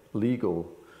a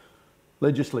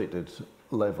legislated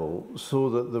level, so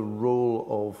that the role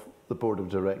of the board of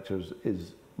directors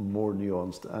is more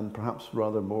nuanced and perhaps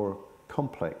rather more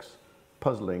complex,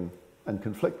 puzzling and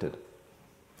conflicted?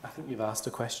 I think you've asked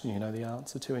a question you know the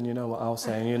answer to, and you know what I'll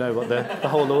say, and you know what the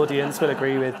whole audience will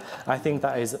agree with. I think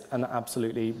that is an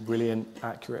absolutely brilliant,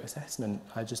 accurate assessment.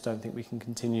 I just don't think we can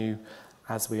continue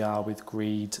as we are with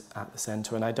greed at the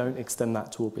centre, and I don't extend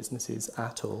that to all businesses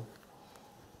at all.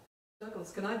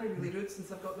 Douglas, can I be really rude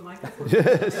since I've got the microphone?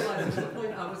 Yes. The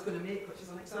point I was going to make, which is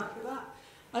on exactly that.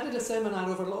 I did a seminar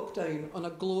over lockdown on a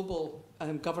global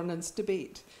governance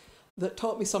debate that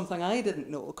taught me something I didn't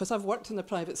know, because I've worked in the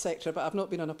private sector, but I've not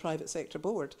been on a private sector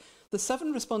board. The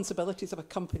 7 responsibilities of a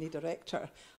company director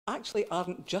actually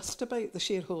aren't just about the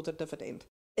shareholder dividend.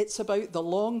 It's about the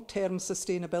long-term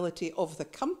sustainability of the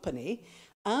company,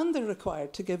 and they're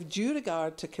required to give due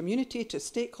regard to community, to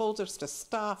stakeholders, to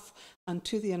staff, and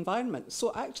to the environment.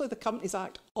 So actually the Companies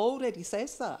Act already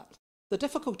says that. The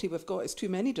difficulty we've got is too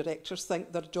many directors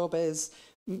think their job is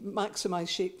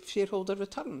maximise shareholder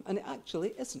return, and it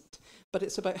actually isn't. But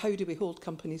it's about how do we hold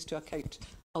companies to account.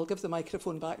 I'll give the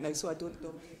microphone back now so I don't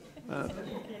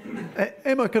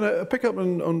Emma, can I pick up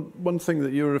on one thing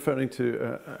that you were referring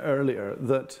to earlier,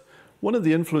 that one of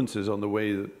the influences on the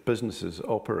way that businesses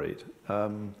operate,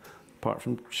 apart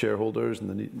from shareholders and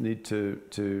the need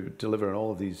to deliver on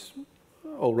all of these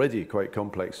already quite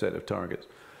complex set of targets,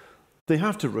 they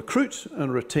have to recruit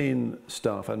and retain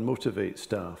staff and motivate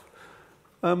staff.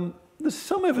 There's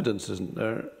some evidence, isn't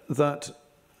there, that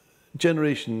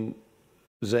Generation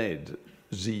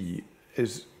Z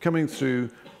is coming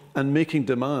through and making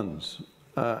demands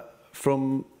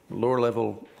from lower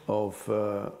level of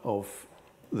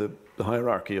the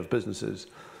hierarchy of businesses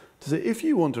to say, if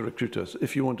you want to recruit us,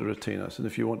 if you want to retain us, and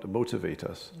if you want to motivate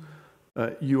us,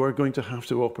 you are going to have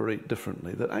to operate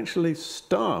differently. That actually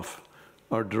staff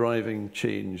are driving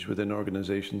change within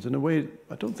organisations in a way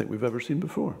I don't think we've ever seen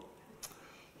before.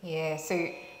 Yeah, so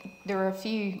there are a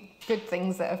few good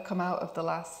things that have come out of the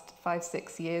last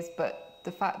 5-6 years, but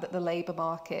the fact that the labour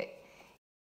market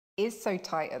is so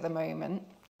tight at the moment,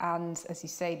 and as you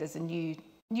say, there's a new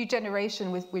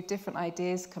generation with different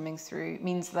ideas coming through,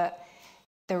 means that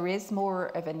there is more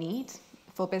of a need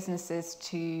for businesses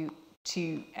to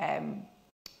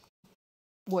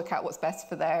work out what's best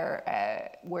for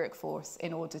their workforce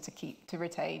in order to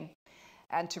retain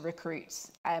and to recruit.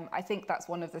 I think that's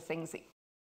one of the things that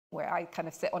where I kind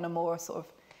of sit on a more sort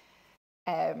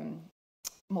of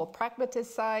more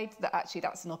pragmatist side, that actually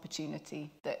that's an opportunity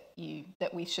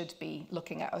that we should be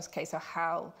looking at. Okay, so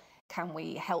how can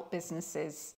we help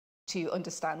businesses to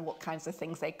understand what kinds of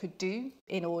things they could do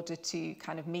in order to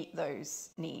kind of meet those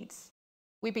needs?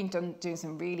 We've been doing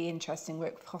some really interesting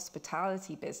work with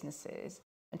hospitality businesses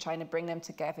and trying to bring them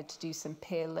together to do some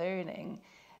peer learning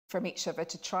from each other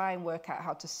to try and work out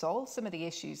how to solve some of the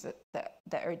issues that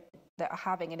are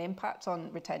having an impact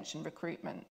on retention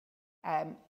recruitment.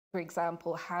 For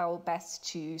example, how best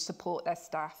to support their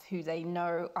staff who they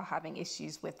know are having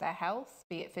issues with their health,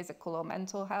 be it physical or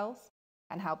mental health,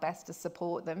 and how best to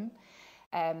support them.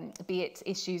 Be it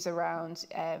issues around,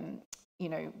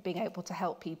 being able to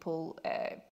help people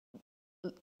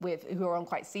who are on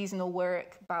quite seasonal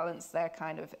work, balance their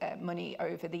kind of money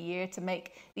over the year to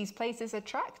make these places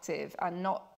attractive and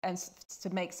to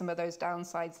make some of those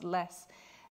downsides less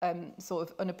sort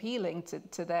of unappealing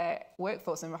to their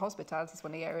workforce. And hospitality is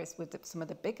one of the areas with some of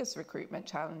the biggest recruitment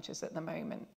challenges at the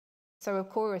moment. So of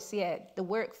course, the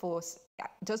workforce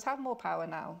does have more power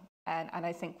now, and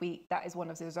I think that is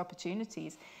one of those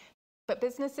opportunities. But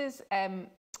businesses,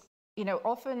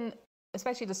 often,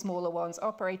 especially the smaller ones,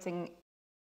 operating,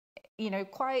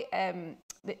 quite.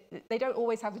 They don't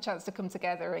always have the chance to come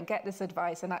together and get this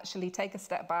advice and actually take a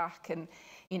step back, and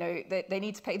they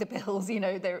need to pay the bills.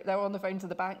 They're on the phone to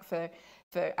the bank for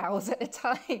hours at a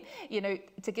time.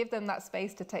 To give them that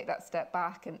space to take that step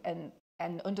back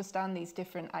and understand these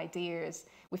different ideas.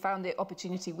 We found the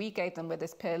opportunity we gave them with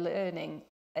this peer learning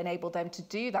enabled them to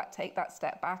do that, take that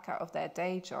step back out of their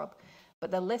day job. But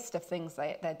the list of things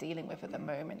they're dealing with at the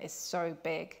moment is so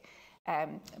big.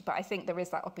 But I think there is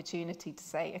that opportunity to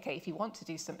say, okay, if you want to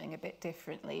do something a bit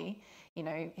differently,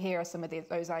 here are some of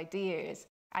those ideas.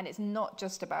 And it's not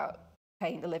just about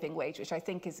paying the living wage, which I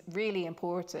think is really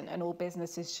important and all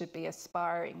businesses should be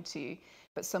aspiring to.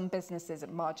 But some businesses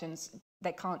at margins,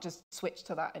 they can't just switch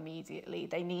to that immediately.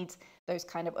 They need those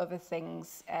kind of other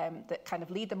things that kind of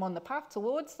lead them on the path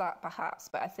towards that, perhaps,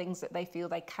 but are things that they feel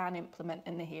they can implement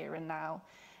in the here and now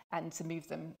and to move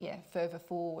them further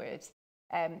forward.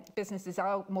 Businesses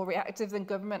are more reactive than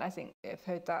government. I think I've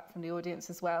heard that from the audience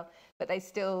as well. But they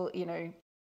still,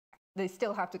 they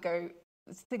still have to go,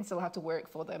 things still have to work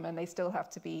for them, and they still have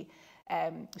to be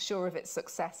sure of its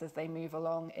success as they move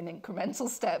along in incremental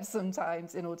steps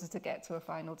sometimes in order to get to a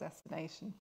final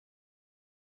destination.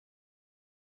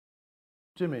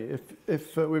 Jimmy,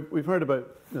 if we've heard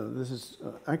about, this is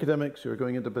academics who are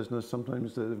going into business,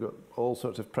 sometimes they've got all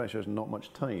sorts of pressures and not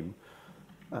much time.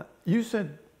 You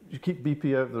said you keep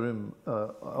BP out of the room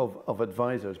of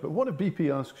advisors, but what if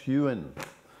BP asks you in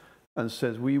and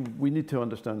says, we need to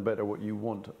understand better what you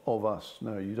want of us?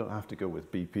 Now, you don't have to go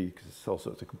with BP because there's all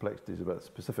sorts of complexities about a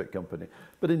specific company.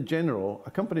 But in general,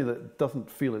 a company that doesn't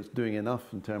feel it's doing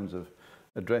enough in terms of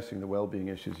addressing the well-being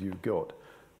issues you've got,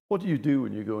 what do you do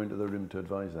when you go into the room to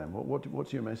advise them?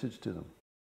 What's your message to them?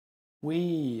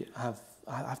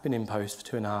 I've been in post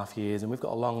for 2.5 years, and we've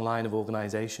got a long line of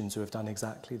organisations who have done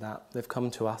exactly that. They've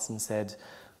come to us and said,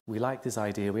 we like this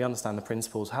idea, we understand the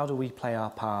principles, how do we play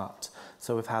our part?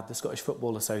 So we've had the Scottish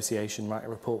Football Association write a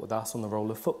report with us on the role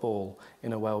of football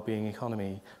in a wellbeing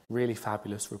economy. Really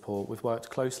fabulous report. We've worked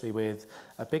closely with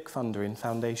a big funder in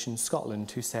Foundation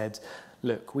Scotland who said,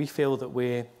 look, we feel that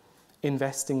we're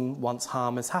investing once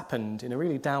harm has happened in a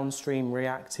really downstream,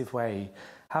 reactive way.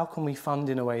 How can we fund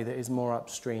in a way that is more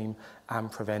upstream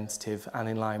and preventative and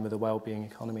in line with a wellbeing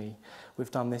economy?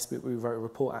 We've done this, we wrote a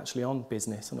report actually on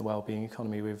business and the wellbeing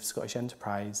economy with Scottish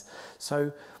Enterprise.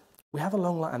 So we have a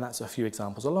long line, and that's a few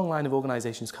examples, a long line of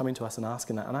organisations coming to us and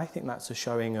asking that, and I think that's a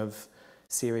showing of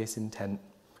serious intent.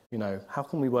 How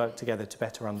can we work together to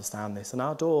better understand this? And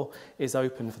our door is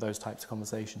open for those types of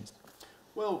conversations.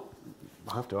 Well,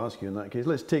 I have to ask you in that case,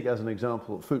 let's take as an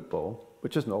example football,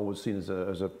 which isn't always seen as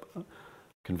a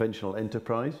conventional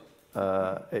enterprise.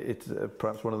 It's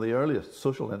perhaps one of the earliest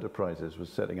social enterprises was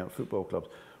setting up football clubs.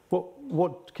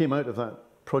 What came out of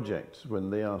that project when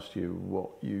they asked you what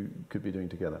you could be doing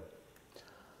together?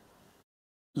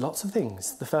 Lots of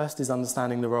things. The first is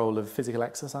understanding the role of physical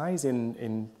exercise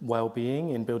in well-being,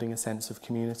 in building a sense of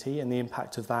community, and the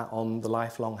impact of that on the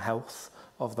lifelong health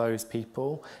of those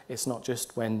people. It's not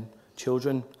just when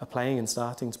children are playing and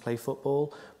starting to play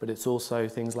football, but it's also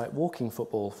things like walking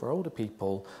football for older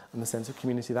people and the sense of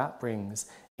community that brings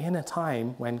in a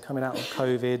time when, coming out of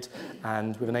COVID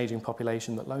and with an ageing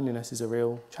population, that loneliness is a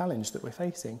real challenge that we're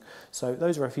facing. So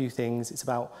those are a few things. It's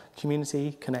about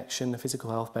community, connection, the physical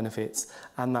health benefits,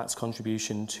 and that's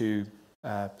contribution to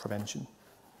prevention.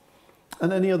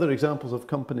 And any other examples of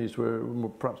companies where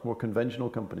perhaps more conventional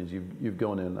companies you've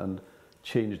gone in and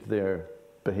changed their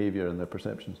behaviour and their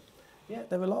perceptions? Yeah,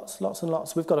 there were lots and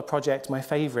lots. We've got a project. My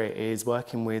favourite is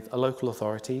working with a local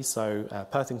authority, so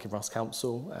Perth and Kinross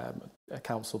Council, a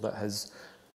council that has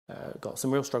got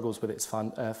some real struggles with its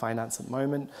finance at the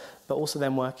moment, but also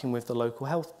then working with the local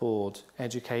health board,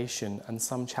 education and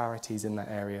some charities in that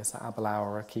area. So Aberlour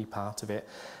are a key part of it.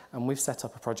 And we've set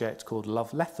up a project called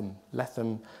Love Letham.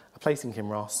 Letham, a place in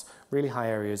Kinross, really high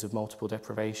areas of multiple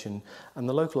deprivation. And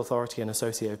the local authority and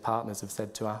associated partners have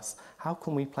said to us, how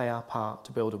can we play our part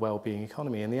to build a wellbeing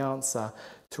economy? And the answer,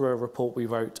 through a report we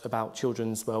wrote about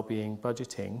children's wellbeing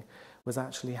budgeting, was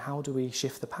actually how do we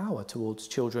shift the power towards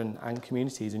children and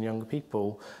communities and younger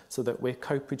people so that we're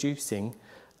co-producing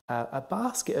a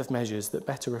basket of measures that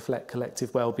better reflect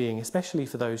collective well-being, especially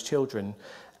for those children,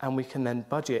 and we can then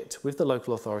budget with the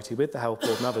local authority, with the health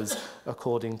board and others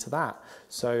according to that.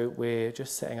 So we're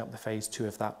just setting up the phase 2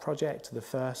 of that project. The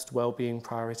first well-being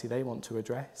priority they want to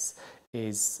address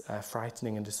is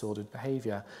frightening and disordered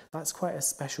behaviour. That's quite a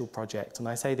special project, and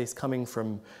I say this coming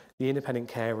from the Independent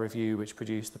Care Review, which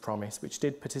produced The Promise, which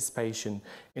did participation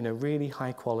in a really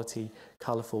high quality,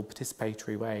 colourful,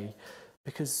 participatory way.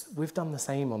 Because we've done the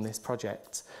same on this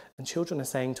project, and children are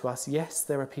saying to us, yes,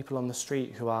 there are people on the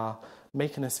street who are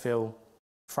making us feel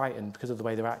frightened because of the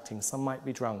way they're acting. Some might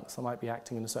be drunk, some might be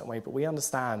acting in a certain way, but we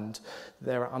understand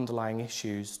there are underlying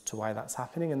issues to why that's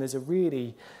happening. And there's a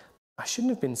really, I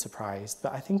shouldn't have been surprised,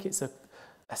 but I think it's a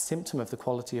symptom of the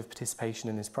quality of participation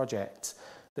in this project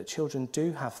that children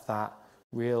do have that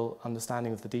real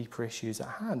understanding of the deeper issues at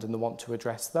hand and they want to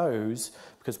address those,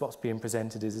 because what's being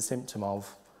presented is a symptom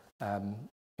of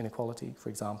inequality, for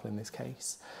example, in this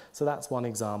case. So that's one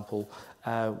example.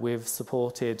 We've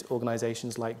supported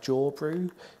organisations like Jaw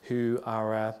Brew, who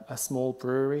are a small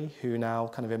brewery who now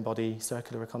kind of embody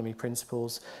circular economy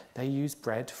principles. They use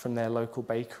bread from their local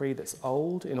bakery that's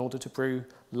old in order to brew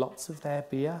lots of their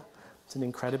beer. It's an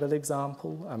incredible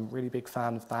example. I'm a really big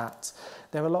fan of that.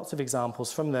 There are lots of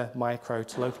examples from the micro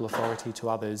to local authority to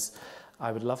others.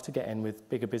 I would love to get in with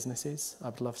bigger businesses. I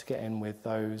would love to get in with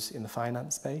those in the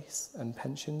finance space and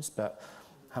pensions, but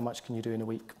how much can you do in a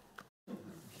week?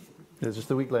 There's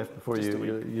just a week left before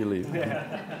you leave.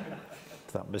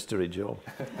 It's that mystery job.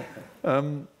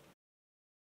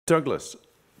 Douglas,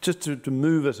 just to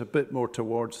move us a bit more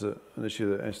towards an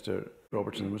issue that Esther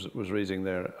Robertson was raising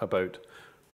there about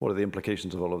what are the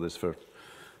implications of all of this for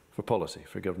policy,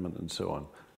 for government and so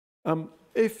on.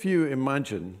 If you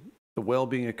imagine the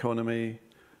well-being economy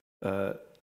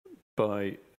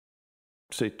by,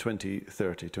 say,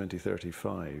 2030,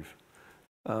 2035,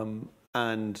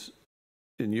 and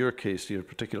in your case, your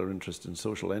particular interest in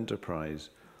social enterprise,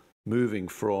 moving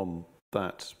from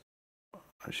that,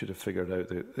 I should have figured out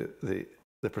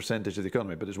the percentage of the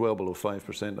economy, but it's well below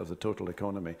 5% of the total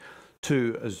economy,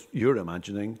 to, as you're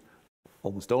imagining,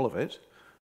 almost all of it,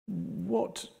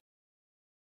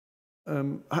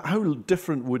 how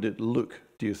different would it look,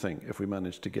 do you think, if we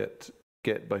managed to get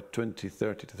by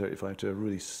 2030 to 35 to a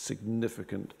really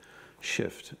significant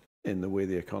shift in the way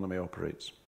the economy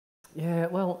operates? Yeah,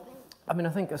 well, I mean,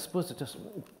 I suppose it just,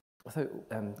 without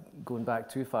going back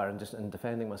too far and just in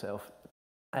defending myself,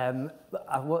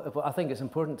 I think it's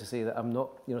important to say that I'm not,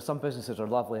 some businesses are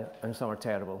lovely and some are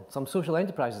terrible. Some social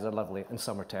enterprises are lovely and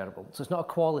some are terrible. So it's not a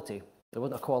quality. It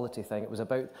wasn't a quality thing. It was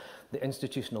about the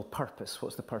institutional purpose.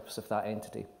 What's the purpose of that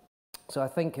entity? So I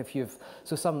think if you've,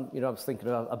 I was thinking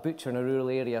of a butcher in a rural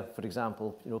area, for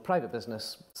example, private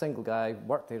business, single guy,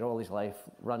 worked there all his life,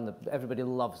 everybody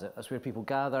loves it. That's where people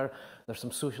gather. There's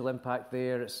some social impact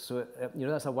there.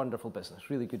 That's a wonderful business,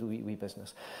 really good wee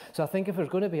business. So I think if there's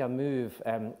going to be a move,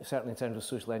 certainly in terms of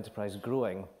social enterprise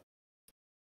growing,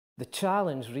 the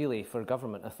challenge really for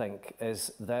government, I think,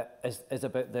 is about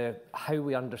how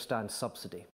we understand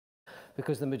subsidy.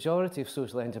 Because the majority of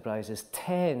social enterprises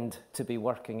tend to be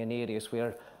working in areas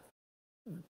where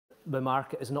the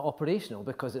market is not operational,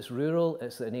 because it's rural,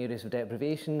 it's in areas of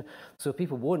deprivation, so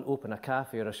people won't open a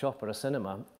cafe or a shop or a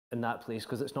cinema in that place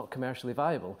because it's not commercially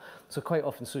viable. So quite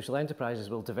often social enterprises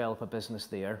will develop a business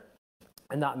there,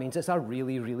 and that means it's a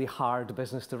really, really hard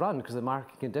business to run because the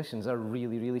market conditions are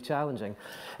really, really challenging.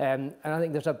 And I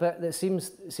think there's a bit, it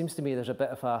seems to me there's a bit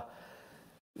of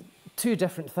two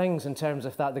different things in terms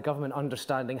of that, the government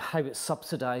understanding how it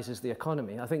subsidises the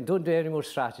economy. I think don't do any more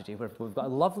strategy. We've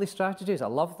got lovely strategies, I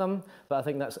love them, but I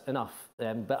think that's enough.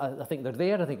 But I think they're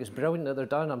there, I think it's brilliant that they're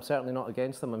done. I'm certainly not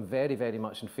against them, I'm very, very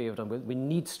much in favour of them. We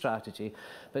need strategy,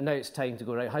 but now it's time to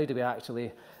go, right, how do we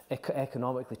actually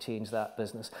economically change that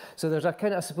business? So there's a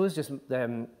kind of, I suppose, just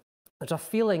there's a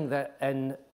feeling that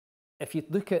if you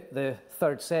look at the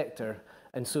third sector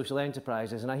and social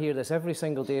enterprises, and I hear this every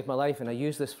single day of my life, and I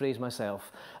use this phrase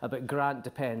myself, about grant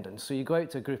dependence. So you go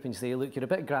out to a group and you say, look, you're a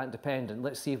bit grant dependent,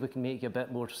 let's see if we can make you a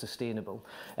bit more sustainable.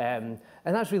 And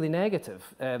that's really negative.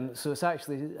 So it's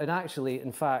actually,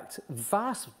 in fact,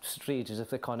 vast stages of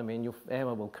the economy, and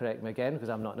Emma will correct me again because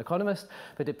I'm not an economist,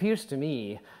 but it appears to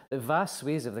me that vast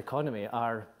swathes of the economy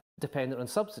are dependent on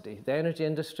subsidy. The energy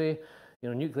industry,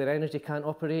 nuclear energy can't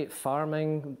operate,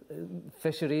 farming,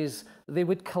 fisheries, they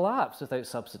would collapse without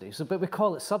subsidy. But we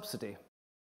call it subsidy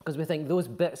because we think those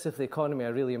bits of the economy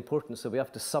are really important, so we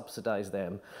have to subsidise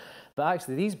them. But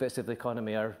actually, these bits of the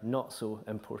economy are not so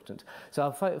important. So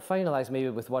I'll finalise maybe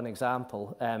with one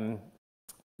example.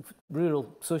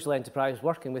 Rural social enterprise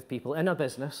working with people in a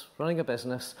business, running a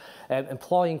business,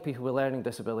 employing people with learning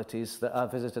disabilities that I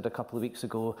visited a couple of weeks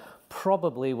ago,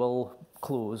 probably will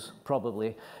close,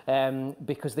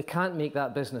 because they can't make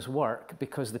that business work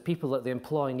because the people that they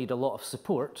employ need a lot of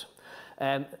support.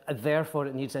 Therefore,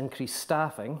 it needs increased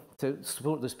staffing to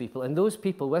support those people. And those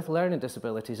people with learning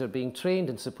disabilities are being trained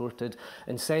and supported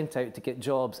and sent out to get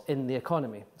jobs in the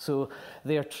economy. So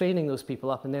they are training those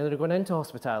people up, and then they're going into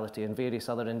hospitality and various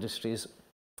other industries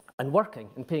and working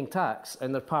and paying tax,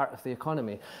 and they're part of the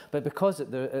economy. But because at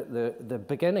the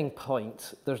beginning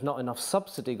point, there's not enough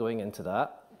subsidy going into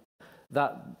that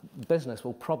business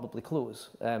will probably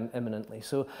close imminently.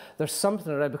 So there's something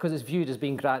around, because it's viewed as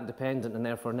being grant dependent and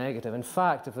therefore negative. In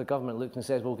fact, if the government looked and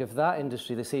says, we'll give that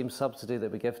industry the same subsidy that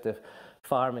we give to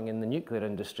farming in the nuclear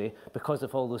industry, because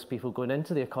of all those people going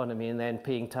into the economy and then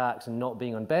paying tax and not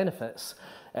being on benefits,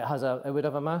 it would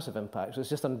have a massive impact. So it's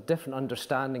just a different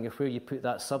understanding of where you put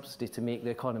that subsidy to make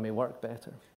the economy work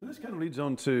better. This kind of leads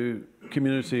on to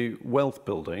community wealth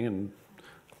building,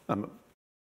 and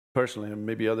personally, and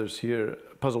maybe others here,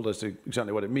 puzzled as to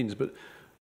exactly what it means. But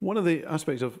one of the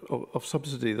aspects of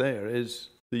subsidy there is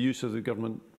the use of the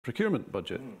government procurement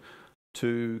budget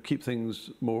to keep things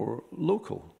more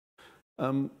local.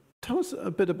 Tell us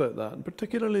a bit about that, and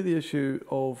particularly the issue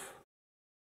of,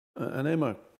 and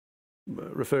Emma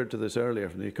referred to this earlier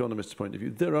from the economist's point of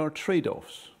view, there are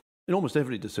trade-offs in almost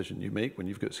every decision you make when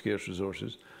you've got scarce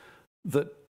resources,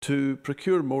 that to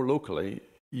procure more locally,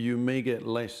 you may get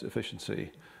less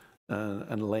efficiency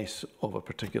and less of a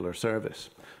particular service,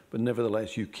 but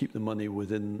nevertheless you keep the money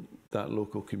within that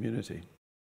local community.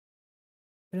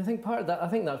 And I think part of that,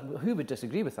 who would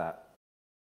disagree with that?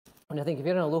 And I think if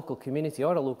you're in a local community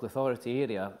or a local authority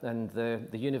area, and the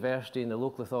university and the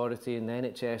local authority and the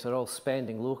NHS are all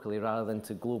spending locally rather than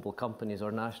to global companies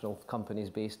or national companies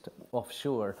based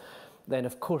offshore, then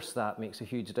of course that makes a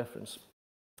huge difference.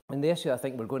 And the issue I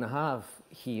think we're going to have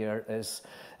here is,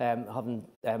 having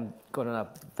gone on a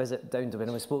visit down to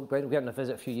when we went on a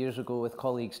visit a few years ago with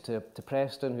colleagues to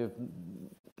Preston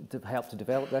who helped to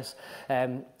develop this,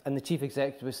 and the chief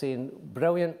executive was saying,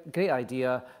 brilliant, great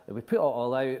idea, we put it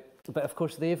all out, but of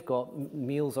course they've got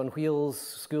meals on wheels,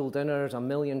 school dinners, 1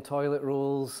 million toilet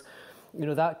rolls,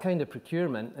 that kind of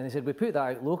procurement. And he said, we put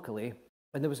that out locally,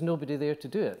 and there was nobody there to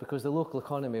do it because the local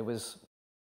economy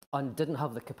didn't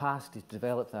have the capacity to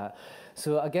develop that.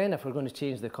 So again, if we're going to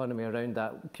change the economy around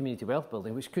that community wealth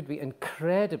building, which could be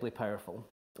incredibly powerful,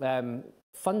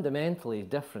 fundamentally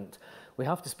different, we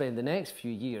have to spend the next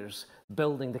few years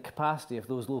building the capacity of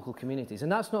those local communities.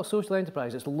 And that's not social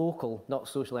enterprise, it's local, not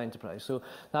social enterprise. So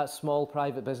that's small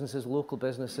private businesses, local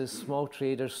businesses, small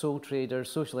traders, sole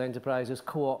traders, social enterprises,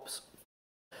 co-ops.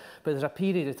 But there's a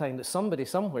period of time that somebody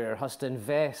somewhere has to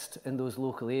invest in those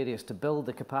local areas to build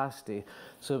the capacity.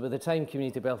 So by the time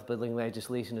community wealth building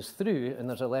legislation is through and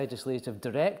there's a legislative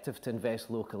directive to invest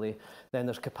locally, then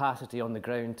there's capacity on the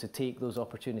ground to take those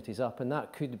opportunities up. And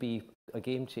that could be a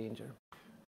game changer.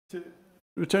 To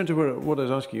return to what I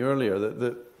was asking earlier,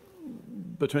 that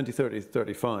by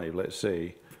 2030-35, let's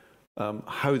say,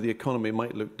 how the economy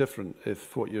might look different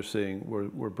if what you're saying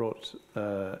were brought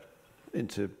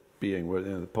into being, where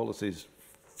the policies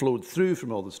flowed through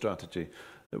from all the strategy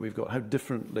that we've got, how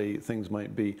differently things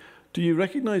might be. Do you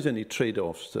recognise any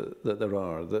trade-offs that there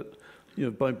are, that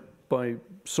by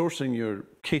sourcing your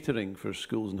catering for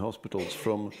schools and hospitals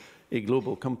from a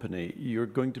global company, you're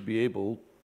going to be able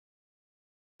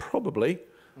probably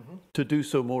to do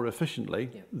so more efficiently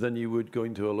than you would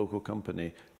going to a local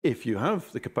company if you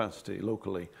have the capacity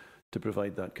locally to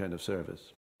provide that kind of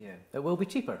service? Yeah, it will be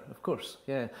cheaper, of course.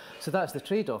 Yeah, so that's the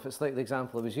trade-off. It's like the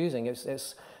example I was using.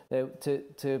 It's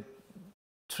to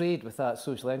trade with that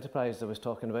social enterprise I was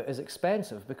talking about is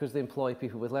expensive because they employ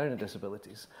people with learning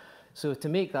disabilities. So to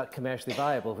make that commercially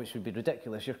viable, which would be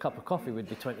ridiculous, your cup of coffee would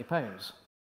be £20.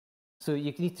 So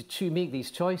you need to make these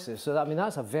choices. So that, I mean,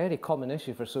 that's a very common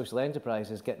issue for social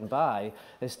enterprises getting by,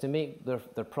 is to make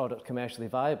their product commercially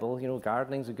viable. You know,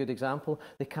 gardening's a good example.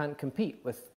 They can't compete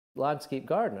with landscape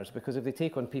gardeners because if they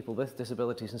take on people with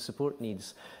disabilities and support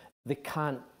needs, they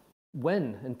can't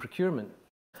win in procurement.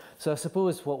 So I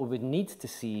suppose what we would need to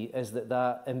see is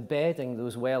that embedding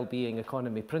those well-being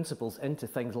economy principles into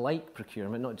things like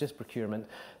procurement, not just procurement,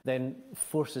 then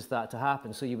forces that to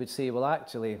happen. So you would say, well,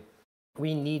 actually,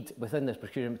 we need, within this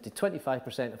procurement,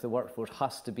 25% of the workforce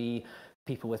has to be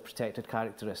people with protected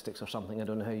characteristics or something. I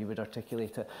don't know how you would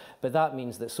articulate it. But that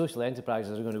means that social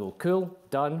enterprises are going to go, cool,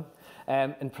 done.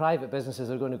 And private businesses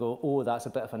are going to go, oh, that's a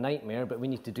bit of a nightmare, but we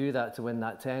need to do that to win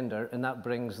that tender. And that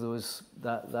brings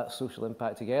that social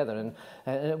impact together. And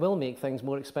it will make things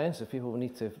more expensive. People will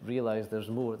need to realise there's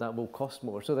more, that will cost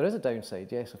more. So there is a downside,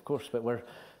 yes, of course, but we're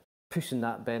pushing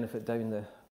that benefit down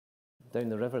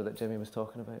the river that Jimmy was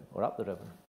talking about, or up the river.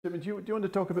 Jimmy, do you want to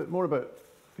talk a bit more about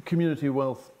community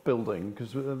wealth building?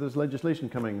 Because there's legislation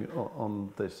coming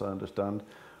on this, I understand.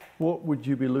 What would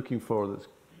you be looking for that's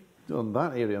on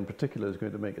that area in particular is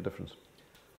going to make a difference?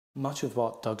 Much of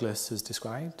what Douglas has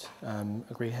described,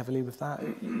 agree heavily with that.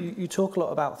 You talk a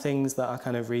lot about things that are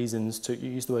kind of reasons to,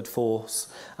 you use the word force.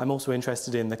 I'm also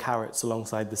interested in the carrots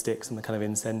alongside the sticks and the kind of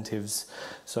incentives.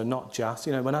 So not just,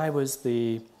 you know, when I was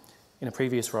in a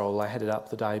previous role, I headed up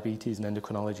the diabetes and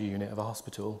endocrinology unit of a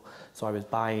hospital. So I was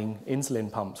buying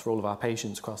insulin pumps for all of our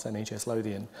patients across NHS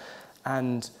Lothian.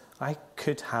 And I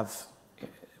could have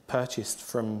purchased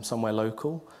from somewhere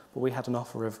local, but we had an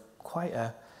offer of quite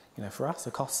a, you know, for us,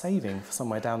 a cost saving for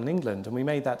somewhere down in England. And we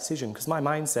made that decision because my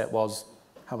mindset was,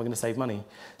 how are we going to save money?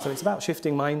 So it's about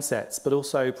shifting mindsets, but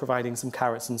also providing some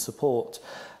carrots and support.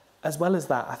 As well as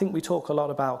that, I think we talk a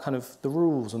lot about kind of the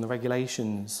rules and the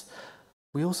regulations.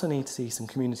 We also need to see some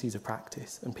communities of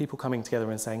practice and people coming together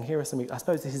and saying, here are some, I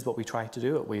suppose this is what we try to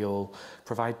do at WEAll,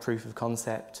 provide proof of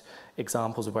concept,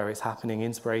 examples of where it's happening,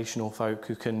 inspirational folk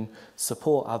who can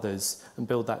support others and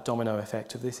build that domino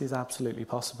effect of this is absolutely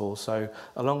possible. So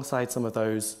alongside some of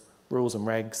those rules and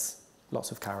regs,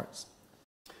 lots of carrots.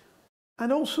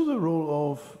 And also the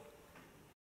role of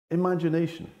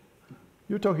imagination.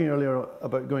 You were talking earlier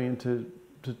about going into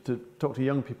to talk to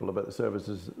young people about the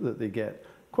services that they get.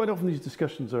 Quite often these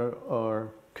discussions are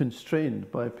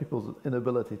constrained by people's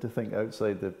inability to think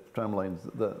outside the tramlines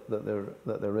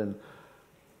that they're in.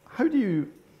 How do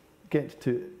you get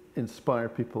to inspire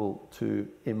people to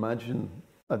imagine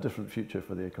a different future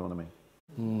for the economy?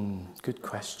 Good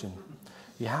question.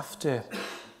 You have to...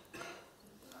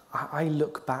 I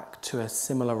look back to a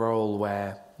similar role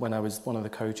where when I was one of the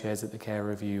co-chairs at the Care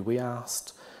Review, we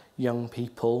asked young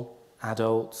people,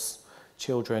 adults,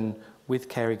 children with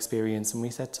care experience, and we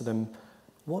said to them,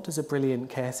 what does a brilliant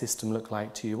care system look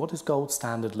like to you? What does gold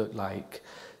standard look like?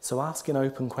 So asking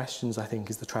open questions, I think,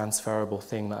 is the transferable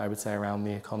thing that I would say around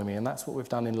the economy, and that's what we've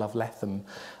done in Love Letham.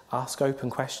 Ask open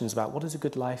questions about what does a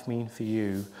good life mean for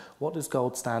you? What does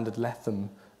gold standard Letham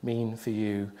mean for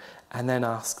you? And then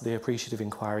ask the appreciative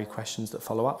inquiry questions that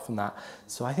follow up from that.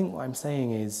 So I think what I'm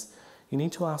saying is you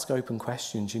need to ask open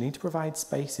questions. You need to provide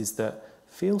spaces that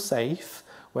feel safe,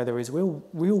 where there is real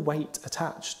weight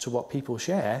attached to what people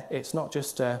share. It's not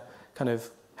just a kind of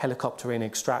helicopter in,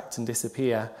 extract and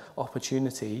disappear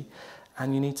opportunity.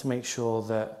 And you need to make sure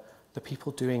that the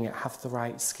people doing it have the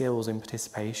right skills in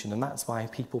participation. And that's why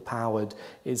people-powered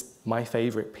is my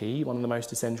favourite P, one of the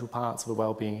most essential parts of a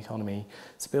wellbeing economy.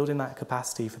 It's building that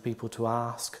capacity for people to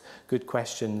ask good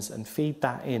questions and feed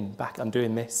that in, back, I'm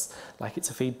doing this, like it's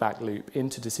a feedback loop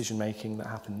into decision-making that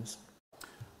happens.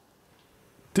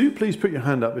 Do please put your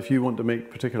hand up if you want to make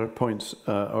particular points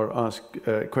or ask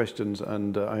questions,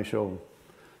 and I shall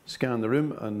scan the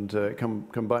room and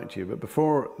come back to you. But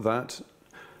before that,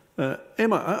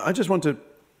 Emma, I just want to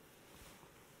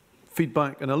feed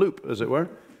back in a loop, as it were,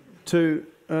 to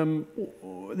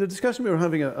the discussion we were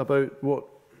having about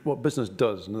what business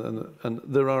does, and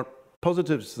there are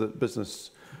positives that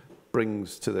business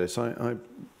brings to this.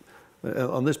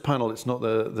 On this panel, it's not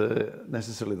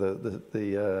necessarily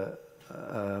the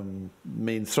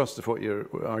main thrust of what you're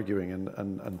arguing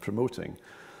and promoting.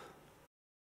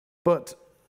 But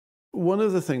one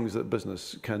of the things that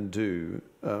business can do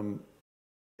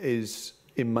is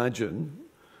imagine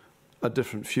a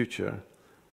different future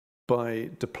by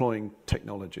deploying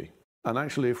technology. And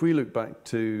actually, if we look back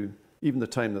to even the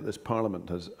time that this Parliament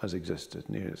has existed,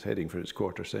 and it's heading for its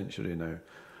quarter century now,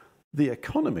 the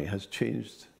economy has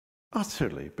changed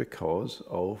utterly because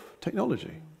of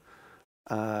technology.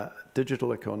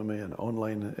 Digital economy and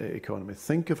online economy.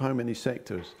 Think of how many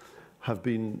sectors have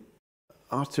been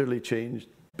utterly changed,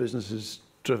 businesses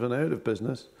driven out of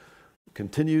business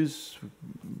continues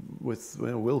with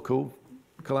Wilco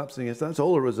collapsing. That's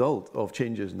all a result of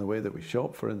changes in the way that we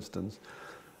shop, for instance.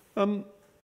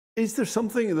 Is there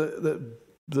something that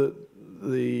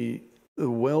the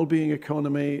well-being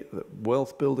economy,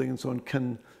 wealth building and so on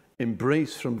can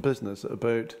embrace from business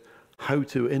about how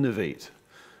to innovate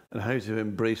and how to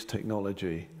embrace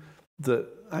technology that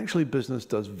actually business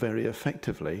does very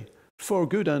effectively for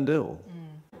good and ill?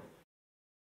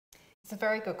 It's a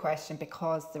very good question,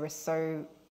 because there is so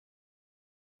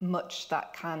much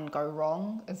that can go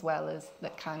wrong as well as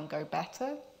that can go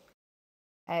better.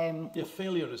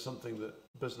 Failure is something that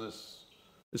business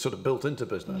is sort of built into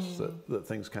business, that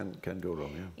things can go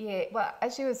wrong. Yeah, well,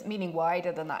 actually, I was meaning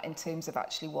wider than that in terms of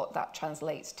actually what that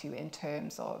translates to in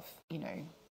terms of,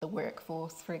 the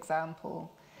workforce, for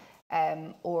example,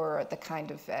 or the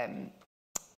kind of,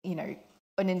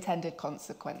 unintended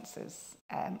consequences,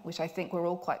 which I think we're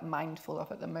all quite mindful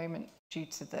of at the moment due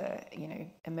to the,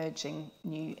 emerging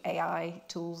new AI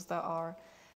tools that are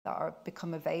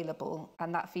become available,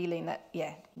 and that feeling that,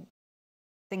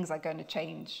 things are going to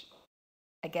change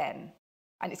again,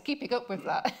 and it's keeping up with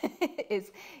that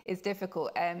is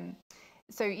difficult.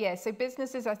 So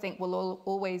businesses, I think, will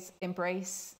always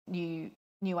embrace new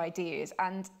ideas,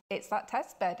 and it's that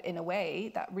test bed in a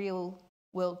way, that real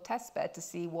world test bed, to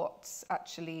see what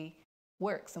actually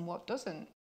works and what doesn't.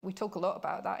 We talk a lot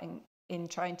about that in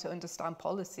trying to understand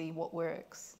policy, what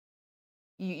works.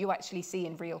 You actually see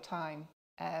in real time.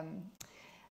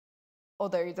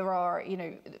 Although there are,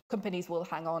 companies will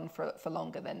hang on for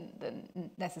longer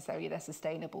than necessarily they're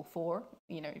sustainable for,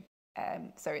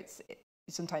 so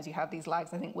sometimes you have these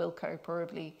lags. I think Wilco,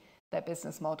 probably their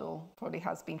business model probably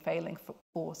has been failing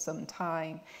for some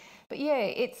time. But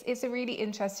it's a really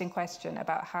interesting question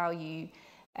about how you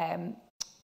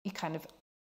kind of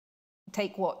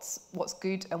take what's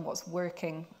good and what's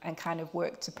working and kind of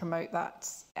work to promote that,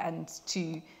 and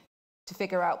to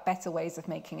figure out better ways of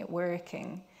making it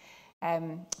working.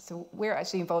 So we're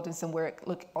actually involved in some work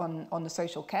on the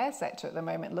social care sector at the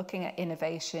moment, looking at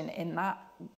innovation in that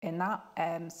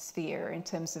sphere, in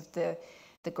terms of the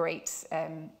great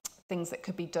things that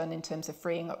could be done in terms of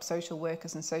freeing up social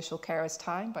workers and social carers'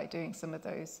 time by doing some of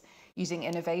those, using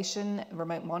innovation,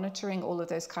 remote monitoring, all of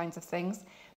those kinds of things.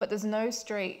 But there's no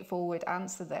straightforward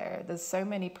answer there. There's so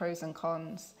many pros and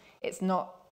cons.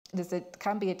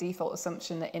 Can be a default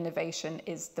assumption that innovation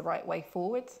is the right way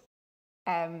forward,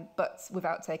 but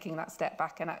without taking that step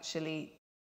back and actually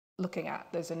looking at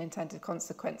those unintended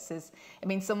consequences. I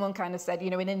mean, someone kind of said,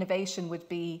 an innovation would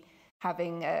be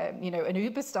having, an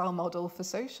Uber-style model for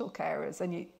social carers,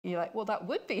 and you're like, well, that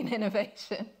would be an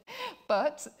innovation,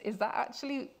 but is that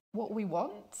actually what we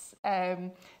want?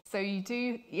 So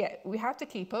we have to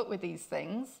keep up with these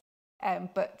things,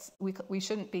 but we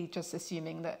shouldn't be just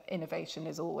assuming that innovation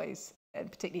is always, and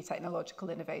particularly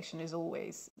technological innovation, is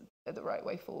always the right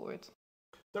way forward.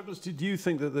 Douglas, do you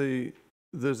think that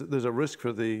there's a risk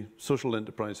for the social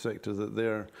enterprise sector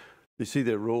that they see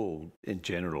their role in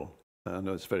general? I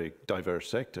know it's a very diverse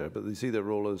sector, but they see their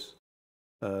role as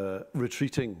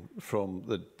retreating from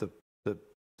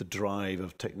the drive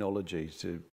of technology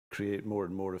to create more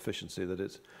and more efficiency, that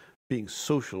it's being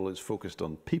social is focused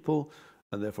on people,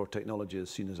 and therefore technology is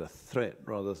seen as a threat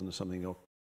rather than something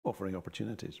offering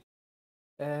opportunities?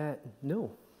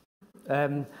 No.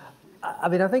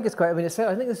 I think it's quite. I think this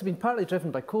has been partly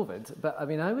driven by COVID, but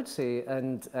I would say,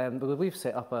 and we've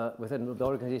set up within the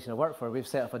organisation I work for, we've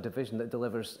set up a division that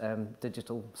delivers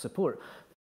digital support.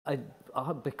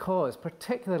 Because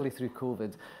particularly through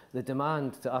COVID, the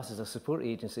demand to us as a support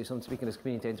agency, so I'm speaking as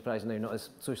community enterprise now, not as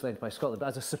Social Enterprise Scotland, but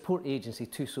as a support agency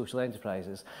to social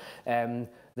enterprises,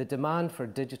 the demand for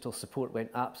digital support went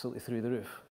absolutely through the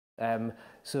roof.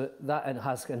 So that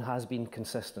has been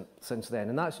consistent since then,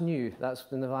 and that's new. That's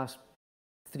in the last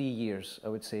 3 years, I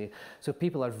would say. So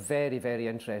people are very, very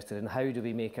interested in how do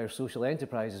we make our social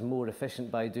enterprises more efficient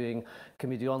by can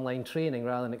we do online training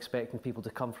rather than expecting people to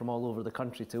come from all over the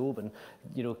country to Oban?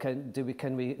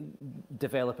 Can we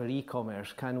develop our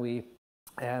e-commerce? Can we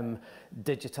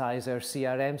digitize our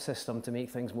CRM system to make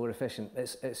things more efficient?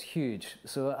 It's huge.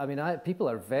 So people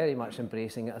are very much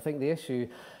embracing it. I think the issue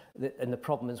and the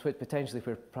problem is potentially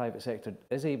where private sector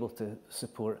is able to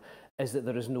support is that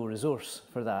there is no resource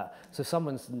for that. So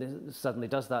someone suddenly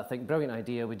does that, think, brilliant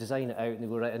idea, we design it out and they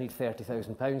go, right, I need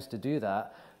 £30,000 to do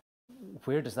that.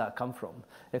 Where does that come from?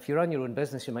 If you run your own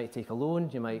business, you might take a loan,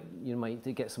 you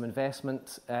might get some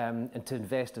investment and to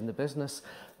invest in the business.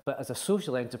 But as a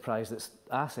social enterprise that's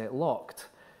asset locked,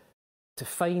 to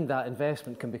find that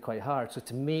investment can be quite hard. So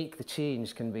to make the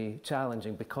change can be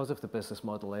challenging because of the business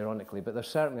model, ironically, but there's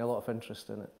certainly a lot of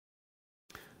interest in it.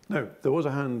 Now, there was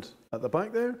a hand at the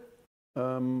back there.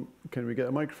 Can we get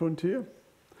a microphone to you?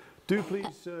 Do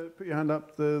please put your hand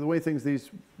up. The way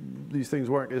these things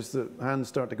work is that hands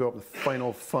start to go up the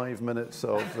final 5 minutes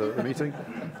of the meeting.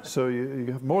 So you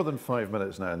have more than 5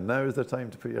 minutes now. Now is the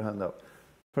time to put your hand up.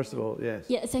 First of all, yes.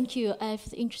 Yeah, thank you for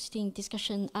the interesting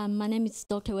discussion. My name is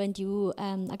Dr. Wendy Wu.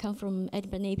 I come from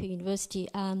Edinburgh Napier University.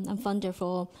 I'm founder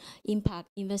for Impact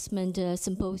Investment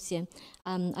Symposium.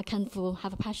 I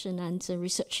have a passion and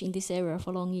research in this area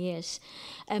for long years.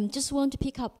 Just want to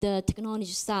pick up the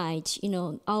technology side. You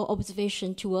know, our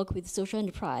observation to work with social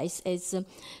enterprise is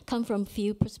come from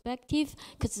few perspectives,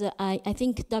 because I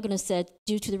think Douglas said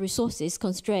due to the resources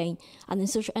constraint, and the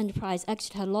social enterprise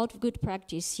actually had a lot of good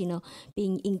practice, you know,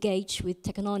 being engaged with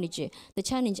technology. The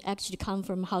challenge actually comes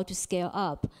from how to scale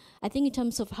up. I think in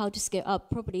terms of how to scale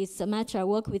up, probably it's a matter I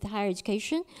work with higher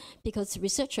education, because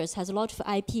researchers has a lot of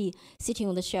IP sitting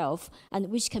on the shelf,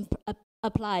 and which can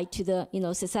apply to the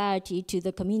society, to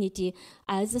the community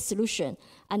as a solution.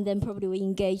 And then probably we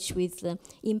engage with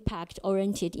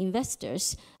impact-oriented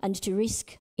investors and to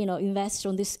risk invest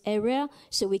on this area,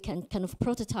 so we can kind of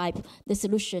prototype the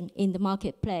solution in the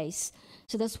marketplace.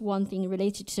 So that's one thing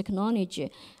related to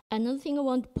technology. Another thing I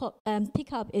want to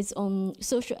pick up is on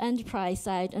social enterprise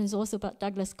side, and it's also about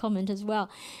Douglas' comment as well.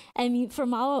 I mean,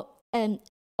 from our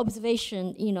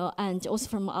observation, and also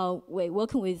from our way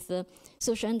working with the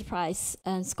social enterprise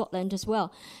in Scotland as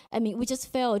well, I mean, we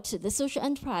just felt the social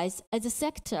enterprise as a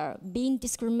sector being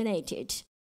discriminated,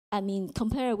 I mean,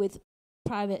 compared with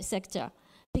private sector.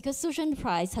 Because social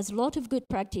enterprise has a lot of good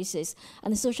practices,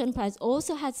 and the social enterprise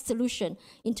also has solution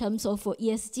in terms of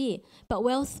ESG. But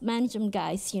wealth management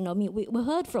guys, we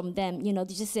heard from them, they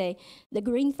just say the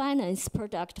green finance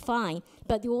product fine,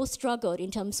 but they all struggled in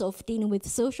terms of dealing with the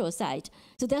social side.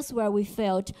 So that's where we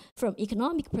felt from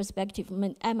economic perspective,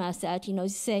 when Emma said,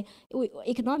 say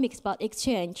economics about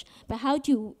exchange, but how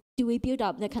do we build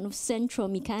up the kind of central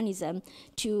mechanism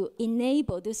to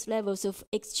enable those levels of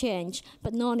exchange,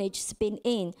 but knowledge spin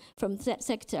in from that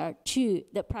sector to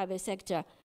the private sector?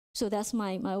 So that's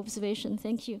my observation.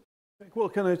 Thank you. Well,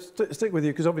 can I stick with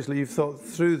you, because obviously you've thought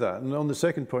through that, and on the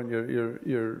second point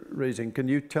you're raising, can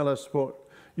you tell us what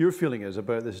your feeling is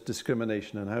about this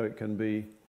discrimination and how it can be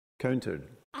countered?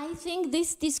 I think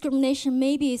this discrimination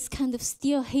maybe is kind of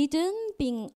still hidden,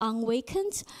 being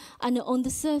unawakened, and on the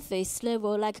surface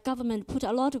level, like government put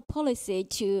a lot of policy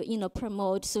to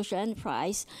promote social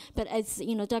enterprise. But as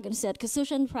Douglas said, because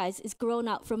social enterprise is grown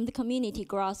up from the community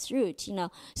grassroots,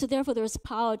 so therefore there's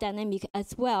power dynamic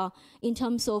as well in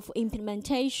terms of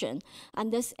implementation.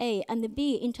 And that's A, and the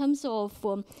B in terms of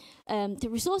the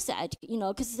resource side,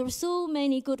 because there are so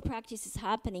many good practices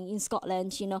happening in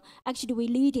Scotland. Actually we're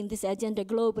leading this agenda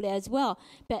globally as well,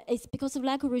 but it's because of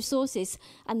lack of resources,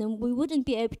 and then we wouldn't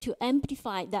be able to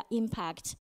amplify that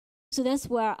impact. So that's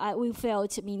where we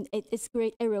felt, I mean, it's a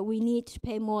great area. We need to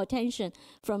pay more attention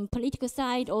from political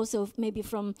side, also maybe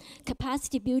from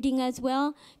capacity building as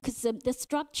well, because the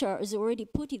structure is already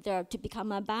put it there to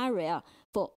become a barrier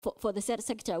for the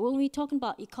sector. When we're talking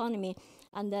about economy,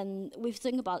 and then we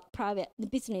think about private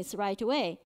business right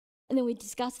away, and then we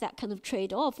discuss that kind of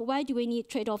trade-off. Why do we need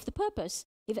trade-off the purpose?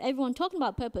 If everyone talking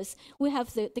about purpose, we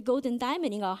have the golden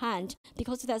diamond in our hand,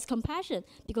 because that's compassion,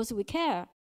 because we care.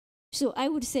 So I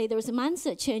would say there's a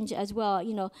mindset change as well.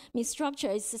 I mean, structure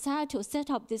is societal set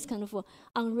up this kind of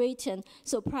unwritten,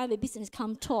 so private business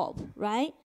come top,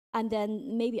 right? And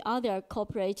then maybe other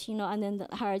corporate, and then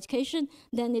the higher education,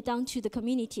 then they're down to the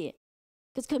community.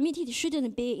 Because community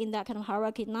shouldn't be in that kind of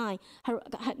hierarchy line.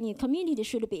 Community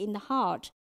should be in the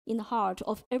heart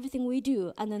of everything we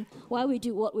do, and then why we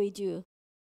do what we do.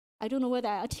 I don't know whether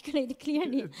I articulated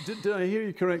clearly. Did I hear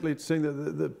you correctly saying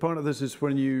that the part of this is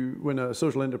when a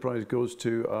social enterprise goes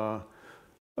to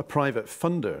a private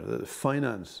funder, that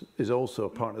finance is also a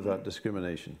part of that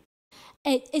discrimination?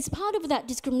 It's part of that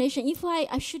discrimination. If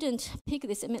I shouldn't pick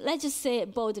this, I mean, let's just say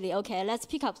it boldly, okay, let's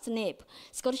pick up SNIP,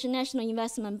 Scottish National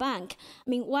Investment Bank. I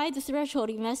mean, why the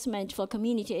threshold investment for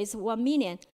community is 1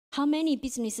 million? How many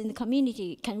businesses in the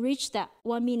community can reach that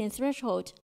 1 million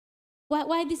threshold?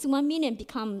 Why this 1 million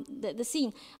become the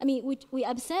thing? I mean, we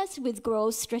obsessed with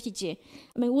growth strategy.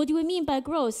 I mean, what do we mean by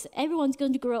growth? Everyone's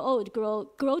going to grow old,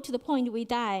 grow to the point we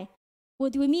die.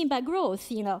 What do we mean by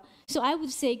growth, So I would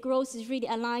say growth is really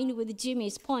aligned with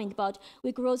Jimmy's point about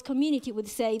we grow community with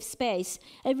safe space.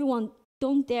 Everyone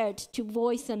don't dare to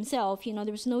voice themselves,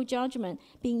 there's no judgment,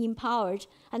 being empowered,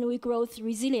 and we grow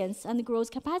resilience and growth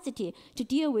capacity to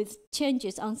deal with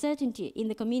changes, uncertainty in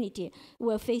the community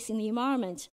we're facing the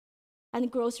environment. And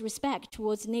grows respect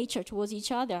towards nature, towards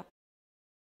each other.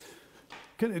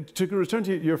 To return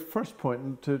to your first point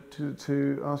and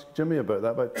to ask Jimmy about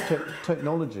that, about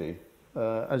technology,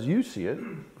 as you see it,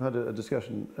 I had a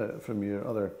discussion from your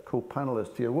other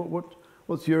co-panelist here.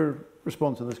 What's your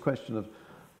response on this question of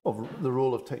the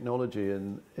role of technology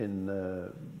in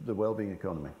the wellbeing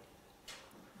economy?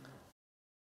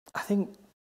 I think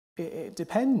it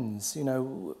depends. You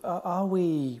know, are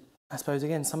we? I suppose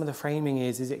again, some of the framing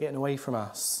is it getting away from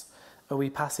us? Are we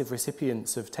passive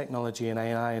recipients of technology and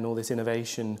AI and all this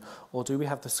innovation, or do we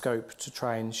have the scope to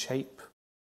try and shape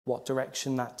what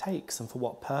direction that takes and for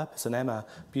what purpose? And Emma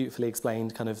beautifully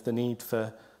explained kind of the need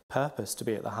for purpose to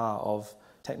be at the heart of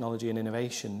technology and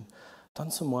innovation.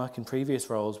 Done some work in previous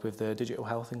roles with the Digital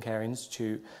Health and Care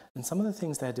Institute, and some of the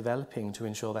things they're developing to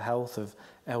ensure the health of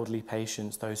elderly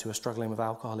patients, those who are struggling with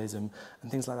alcoholism and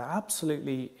things like that,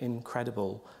 absolutely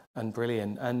incredible and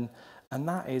brilliant. And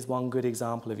that is one good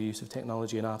example of use of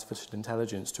technology and artificial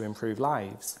intelligence to improve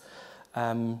lives.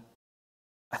 I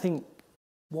think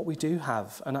what we do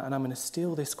have, and I'm going to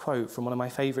steal this quote from one of my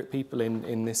favourite people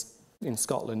in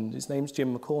Scotland. His name's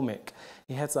Jim McCormick.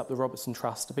 He heads up the Robertson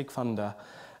Trust, a big funder,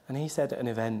 and he said at an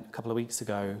event a couple of weeks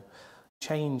ago,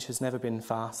 change has never been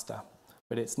faster,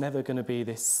 but it's never going to be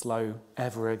this slow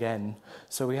ever again.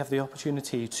 So we have the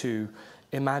opportunity to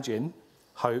imagine,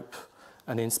 hope,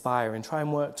 and inspire and try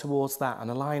and work towards that and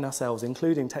align ourselves,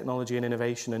 including technology and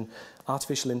innovation and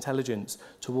artificial intelligence,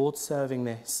 towards serving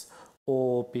this,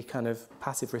 or be kind of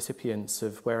passive recipients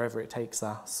of wherever it takes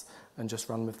us and just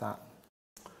run with that.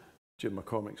 Jim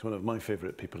McCormick's one of my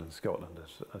favourite people in Scotland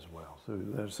as well, so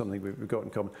there's something we've got in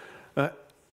common.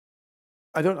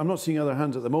 I'm not seeing other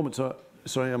hands at the moment, so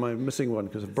sorry, am I missing one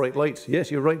because of bright lights? Yes,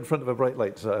 you're right in front of a bright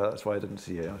light, so that's why I didn't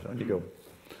see you. On you go.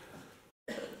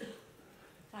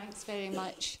 Thanks very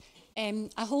much.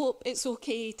 I hope it's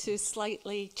okay to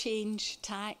slightly change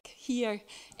tack here.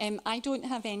 I don't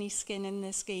have any skin in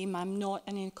this game. I'm not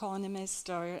an economist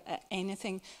or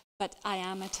anything, but I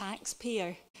am a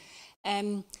taxpayer.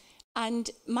 And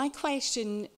my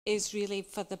question is really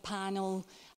for the panel.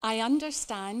 I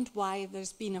understand why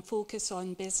there's been a focus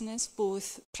on business,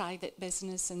 both private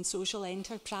business and social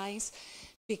enterprise,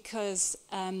 because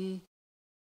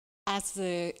as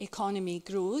the economy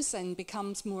grows and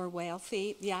becomes more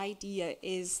wealthy, the idea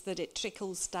is that it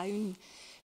trickles down.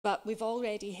 But we've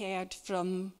already heard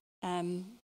from the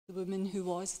woman who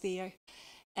was there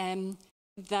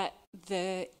that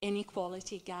the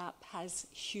inequality gap has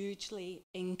hugely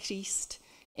increased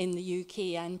in the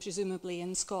UK and presumably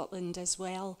in Scotland as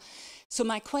well. So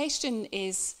my question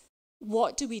is,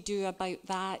 what do we do about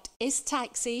that? Is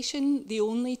taxation the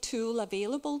only tool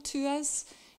available to us?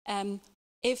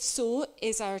 If so,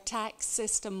 is our tax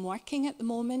system working at the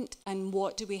moment, and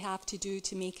what do we have to do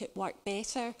to make it work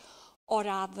better? Or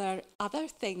are there other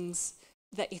things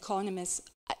that economists...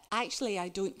 Actually, I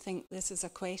don't think this is a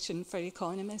question for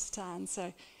economists to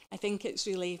answer. I think it's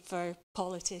really for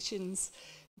politicians.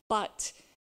 But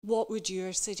what would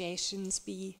your suggestions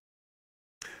be?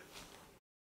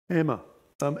 Emma,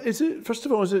 first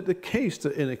of all, is it the case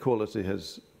that inequality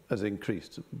has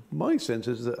increased? My sense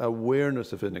is that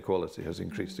awareness of inequality has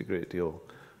increased a great deal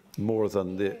more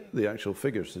than the actual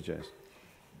figures suggest.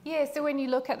 Yeah, so when you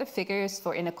look at the figures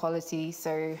for inequality,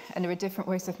 and there are different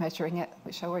ways of measuring it,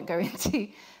 which I won't go into,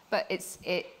 but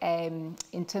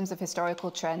in terms of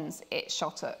historical trends, it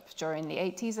shot up during the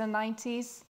 80s and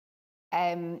 90s,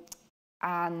 and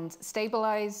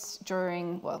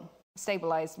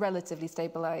relatively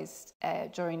stabilized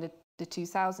during the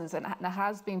 2000s, and it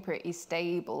has been pretty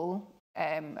stable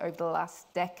over the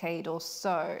last decade or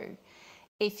so.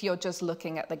 If you're just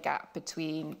looking at the gap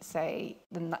between, say,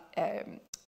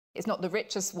 it's not the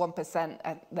richest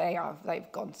 1%,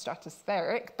 they've gone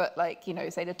stratospheric, but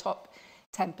say the top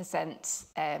 10%,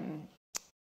 in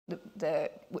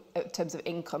terms of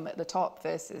income at the top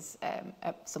versus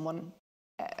someone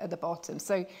at the bottom.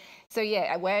 So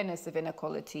yeah, awareness of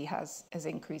inequality has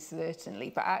increased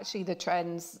certainly, but actually the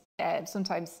trends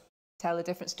sometimes tell a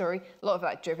different story. A lot of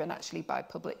that driven actually by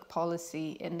public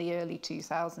policy in the early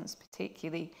 2000s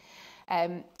particularly.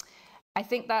 I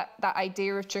think that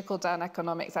idea of trickle-down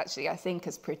economics actually, I think,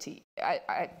 is pretty...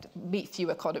 I meet few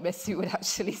economists who would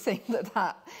actually think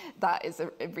that is a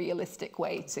realistic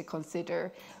way to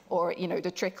consider, or,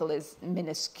 the trickle is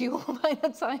minuscule by the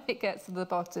time it gets to the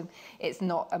bottom. It's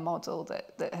not a model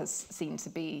that has seemed to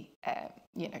be,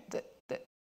 that the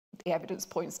evidence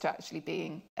points to actually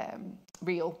being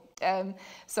real.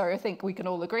 So I think we can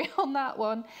all agree on that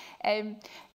one. The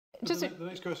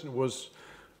next question was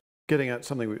getting at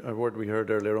a word we heard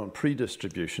earlier on,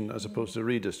 predistribution as opposed to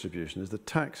redistribution. Is the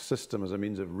tax system as a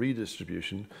means of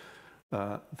redistribution,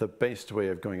 the best way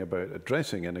of going about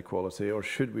addressing inequality, or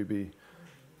should we be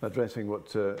addressing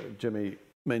what Jimmy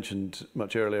mentioned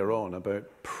much earlier on about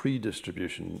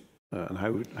pre-distribution, and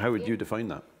how would you define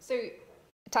that? So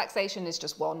taxation is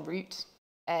just one route.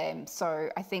 So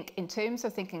I think in terms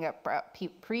of thinking about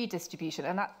pre-distribution,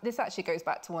 and this actually goes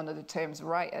back to one of the terms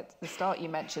right at the start you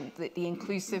mentioned, the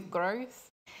inclusive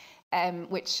growth,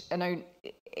 which I know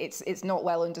it's not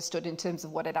well understood in terms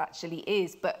of what it actually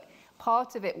is, but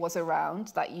part of it was around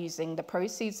that using the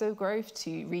proceeds of growth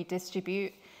to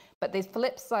redistribute. But the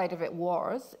flip side of it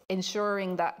was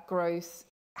ensuring that growth,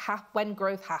 when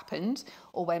growth happened,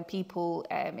 or when people,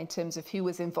 in terms of who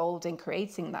was involved in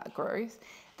creating that growth,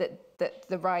 that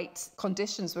the right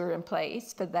conditions were in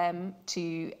place for them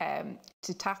to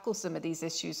tackle some of these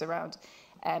issues around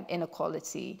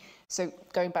inequality. So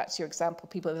going back to your example,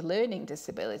 people with learning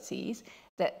disabilities,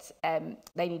 that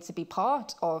they need to be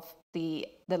part of the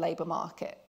labour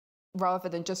market, rather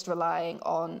than just relying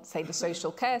on, say, the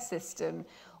social care system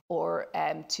or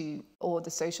the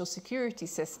social security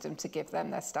system to give them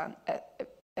their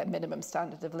a minimum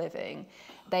standard of living.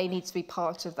 They need to be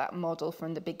part of that model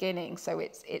from the beginning. So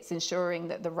it's ensuring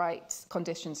that the right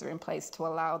conditions are in place to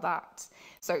allow that.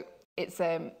 So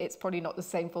it's probably not the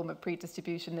same form of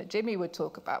pre-distribution that Jimmy would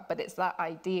talk about, but it's that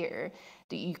idea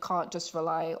that you can't just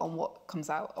rely on what comes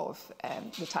out of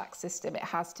the tax system. It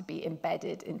has to be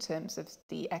embedded in terms of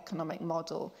the economic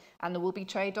model, and there will be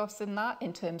trade-offs in that,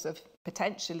 in terms of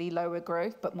potentially lower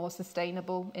growth, but more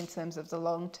sustainable in terms of the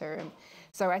long term.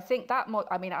 So I think that,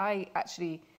 I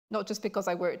actually, not just because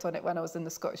I worked on it when I was in the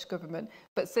Scottish Government,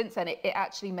 but since then it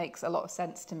actually makes a lot of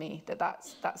sense to me that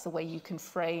that's the way you can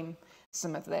frame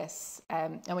some of this.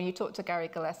 And when you talk to Gary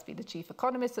Gillespie, the chief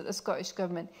economist at the Scottish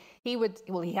Government, he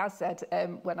has said,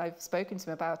 when I've spoken to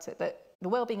him about it, that the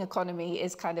wellbeing economy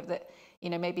is kind of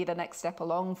maybe the next step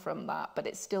along from that, but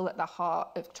it's still at the heart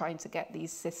of trying to get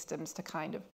these systems to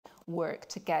kind of work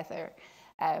together.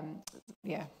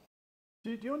 Yeah.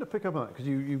 Do you want to pick up on that? Because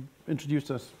you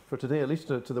introduced us for today, at least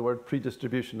to the word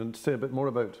pre-distribution, and say a bit more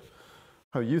about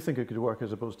how you think it could work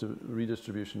as opposed to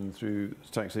redistribution through the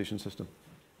taxation system.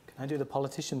 Can I do the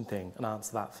politician thing and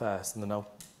answer that first, and then I'll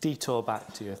detour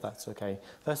back to you if that's okay.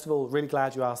 First of all, really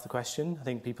glad you asked the question. I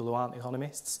think people who aren't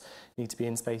economists need to be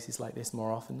in spaces like this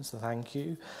more often, so thank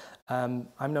you.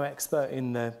 I'm no expert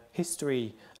in the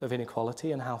history of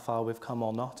inequality and how far we've come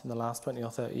or not in the last 20 or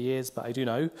 30 years, but I do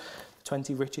know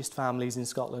 20 richest families in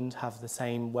Scotland have the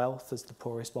same wealth as the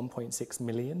poorest 1.6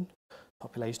 million.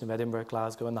 Population of Edinburgh,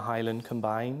 Glasgow and the Highland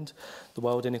combined. The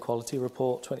World Inequality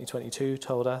Report 2022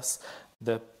 told us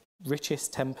the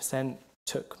richest 10%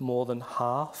 took more than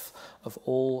half of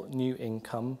all new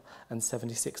income and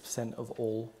 76% of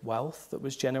all wealth that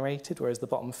was generated, whereas the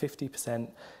bottom 50%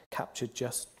 captured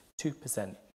just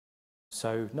 2%.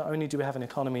 So not only do we have an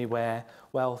economy where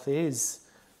wealth is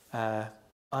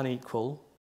unequal,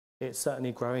 it's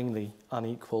certainly growingly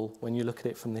unequal when you look at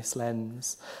it from this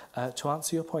lens. To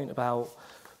answer your point about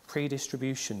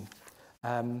pre-distribution,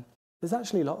 there's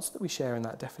actually lots that we share in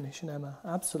that definition, Emma.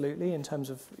 Absolutely, in terms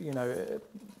of,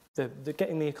 the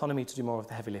getting the economy to do more of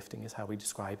the heavy lifting is how we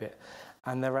describe it.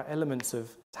 And there are elements of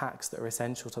tax that are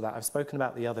essential to that. I've spoken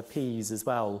about the other P's as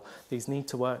well. These need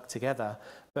to work together.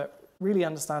 But really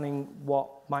understanding what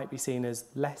might be seen as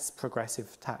less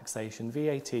progressive taxation.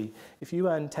 VAT, if you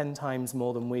earn 10 times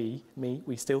more than we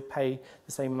still pay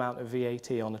the same amount of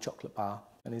VAT on a chocolate bar.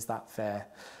 And is that fair?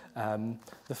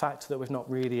 The fact that we've not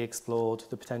really explored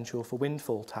the potential for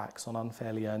windfall tax on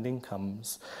unfairly earned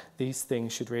incomes. These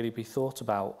things should really be thought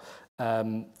about,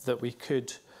 that we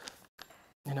could,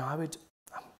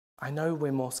 I know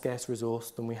we're more scarce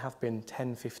resource than we have been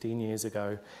 10, 15 years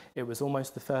ago. It was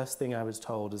almost the first thing I was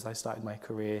told as I started my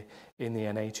career in the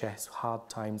NHS. Hard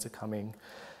times are coming.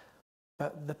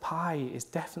 But the pie is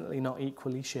definitely not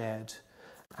equally shared.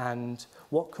 And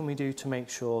what can we do to make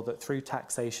sure that through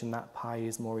taxation that pie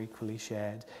is more equally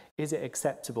shared? Is it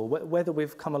acceptable, whether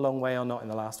we've come a long way or not in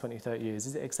the last 20, 30 years,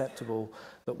 is it acceptable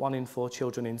that 1 in 4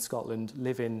 children in Scotland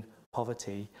live in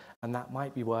poverty, and that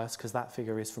might be worse because that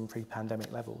figure is from pre-pandemic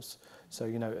levels?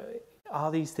 So, are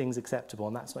these things acceptable?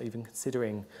 And that's not even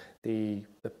considering the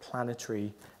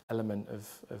planetary element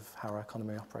of how our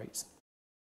economy operates.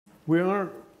 We are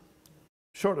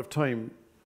short of time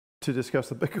to discuss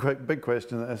the big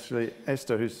question that actually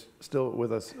Esther, who's still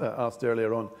with us, asked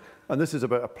earlier on. And this is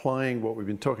about applying what we've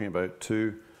been talking about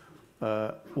to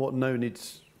what now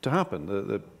needs to happen.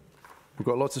 We've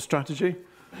got lots of strategy,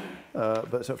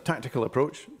 but sort of tactical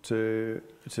approach to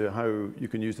how you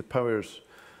can use the powers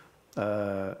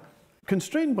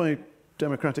constrained by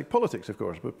democratic politics, of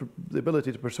course, but the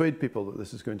ability to persuade people that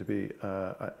this is going to be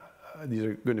these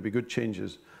are going to be good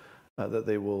changes that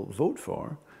they will vote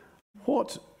for.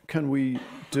 What can we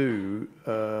do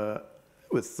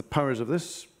with the powers of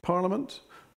this Parliament?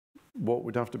 What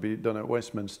would have to be done at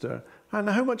Westminster? And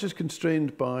how much is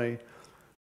constrained by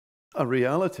a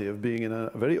reality of being in a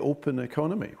very open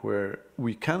economy where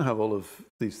we can have all of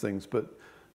these things, but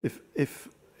if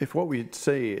what we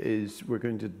say is we're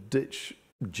going to ditch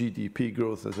GDP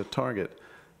growth as a target,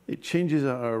 it changes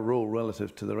our role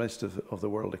relative to the rest of the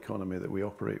world economy that we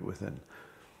operate within.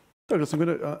 Douglas, I'm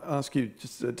going to ask you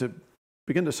just to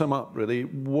begin to sum up, really,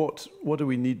 what do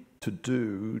we need to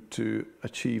do to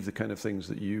achieve the kind of things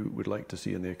that you would like to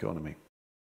see in the economy?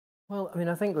 Well, I mean,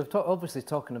 I think we've obviously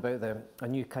talking about a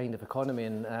new kind of economy,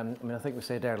 and I mean, I think we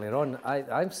said earlier on,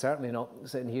 I'm certainly not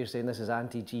sitting here saying this is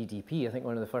anti-GDP. I think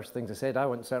one of the first things I said, I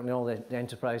want certainly all the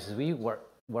enterprises we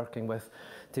working with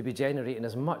to be generating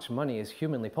as much money as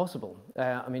humanly possible.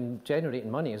 I mean,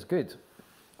 generating money is good.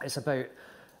 It's about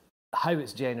how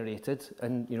it's generated,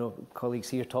 and you know, colleagues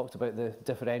here talked about the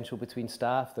differential between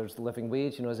staff. There's the living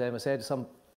wage, you know, as Emma said, some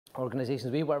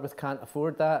organisations we work with can't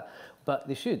afford that, but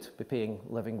they should be paying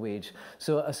living wage.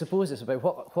 So I suppose it's about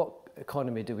what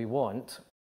economy do we want,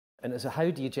 and it's how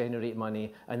do you generate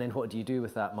money, and then what do you do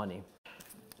with that money?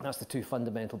 That's the two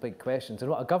fundamental big questions.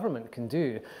 And what a government can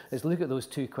do is look at those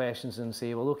two questions and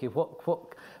say, well, okay,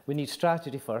 what we need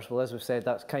strategy first. Well, as we've said,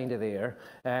 that's kind of there,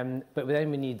 but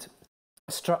then we need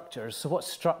structures. So what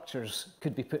structures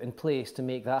could be put in place to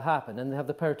make that happen? And they have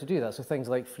the power to do that. So things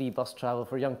like free bus travel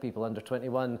for young people under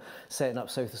 21, setting up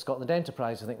South of Scotland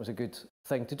Enterprise, I think was a good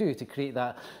thing to do to create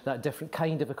that different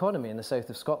kind of economy in the south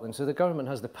of Scotland. So the government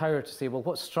has the power to say, well,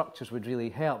 what structures would really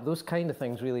help? Those kind of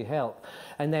things really help.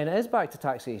 And then it is back to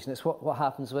taxation. It's what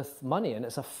happens with money, and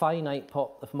it's a finite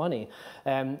pot of money.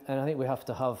 And I think we have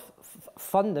to have a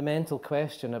fundamental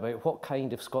question about what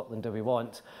kind of Scotland do we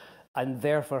want, and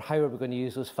therefore how are we going to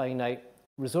use those finite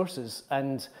resources.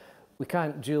 And we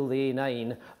can't dual the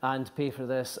A9 and pay for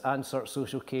this and sort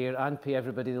social care and pay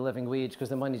everybody the living wage because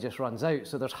the money just runs out.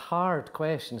 So there's hard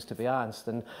questions to be asked,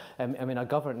 and I mean, a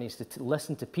government needs to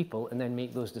listen to people and then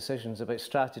make those decisions about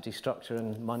strategy, structure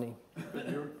and money. But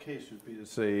your case would be to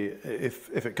say, if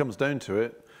it comes down to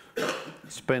it,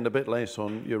 spend a bit less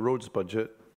on your roads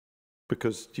budget,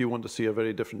 because you want to see a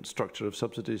very different structure of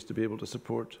subsidies to be able to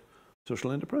support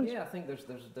social enterprise? Yeah, I think there's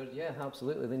yeah,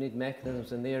 absolutely. They need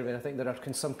mechanisms in there. I mean, I think there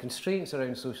are some constraints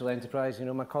around social enterprise. You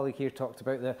know, my colleague here talked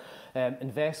about the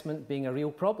investment being a real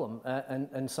problem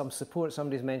and some support.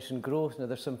 Somebody's mentioned growth. Now,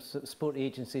 there's some support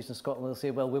agencies in Scotland that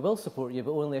say, well, we will support you,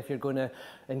 but only if you're going to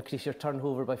increase your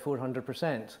turnover by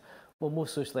 400%. Well,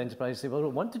 most social enterprises say, well, I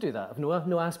don't want to do that. I have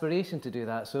no aspiration to do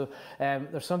that. So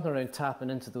there's something around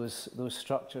tapping into those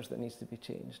structures that needs to be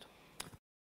changed.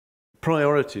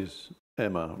 Priorities,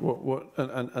 Emma,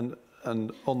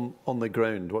 and on the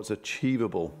ground, what's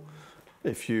achievable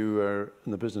if you are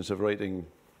in the business of writing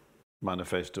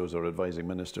manifestos or advising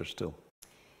ministers still?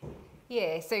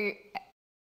 Yeah, so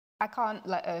I can't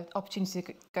let an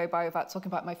opportunity go by without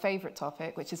talking about my favourite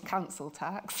topic, which is council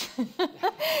tax.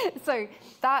 So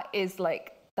that is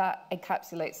that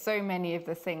encapsulates so many of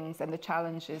the things and the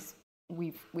challenges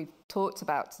we've talked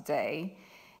about today.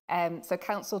 So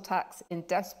council tax in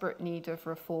desperate need of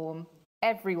reform.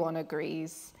 Everyone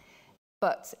agrees,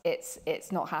 but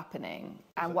it's not happening.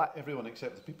 And what everyone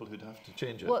except the people who'd have to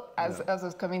change it. Well, as I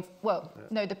was coming,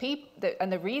 no, the people,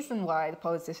 and the reason why the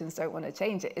politicians don't want to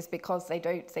change it is because they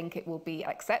don't think it will be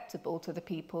acceptable to the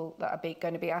people that are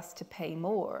going to be asked to pay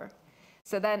more.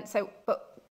 So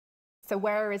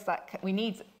where is that? We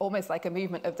need almost like a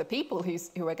movement of the people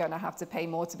who are going to have to pay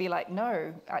more to be like,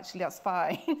 no, actually that's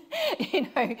fine. You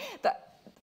know, that.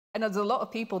 And there's a lot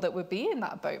of people that would be in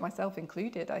that boat, myself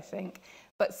included, I think.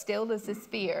 But still there's this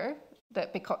fear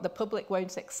that because the public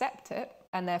won't accept it,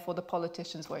 and therefore the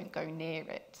politicians won't go near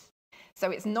it. So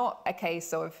it's not a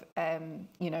case of,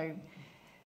 you know,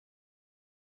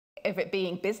 of it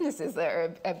being businesses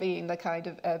that are being the kind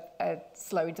of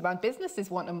slowing demand. Businesses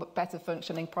want a better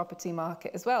functioning property market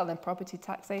as well, and property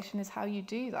taxation is how you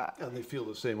do that. And they feel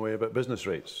the same way about business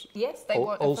rates. Yes, they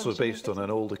want also based on an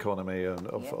old economy and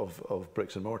of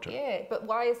bricks and mortar. Yeah, but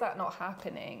why is that not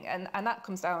happening? And that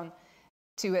comes down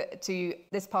to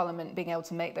this Parliament being able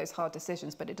to make those hard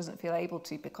decisions, but it doesn't feel able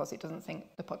to because it doesn't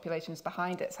think the population's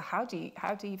behind it. So how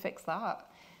do you fix that?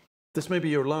 This may be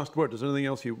your last word. Is there anything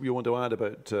else you want to add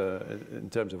about in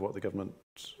terms of what the government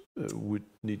would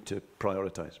need to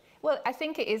prioritise? Well, I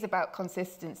think it is about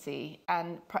consistency,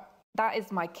 and that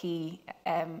is my key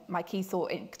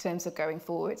thought in terms of going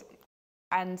forward.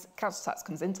 And council tax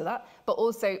comes into that, but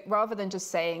also rather than just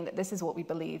saying that this is what we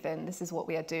believe in, this is what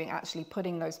we are doing, actually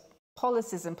putting those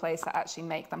policies in place that actually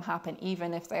make them happen,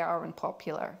 even if they are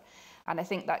unpopular. And I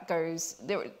think that goes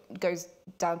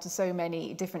down to so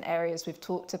many different areas we've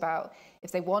talked about.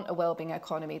 If they want a wellbeing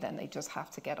economy, then they just have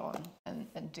to get on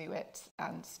and do it,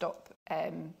 and stop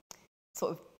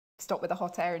with the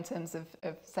hot air in terms of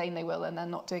saying they will and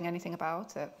then not doing anything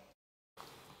about it.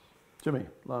 Jimmy,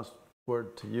 last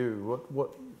word to you.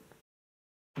 What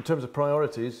in terms of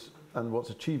priorities and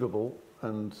what's achievable,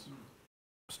 and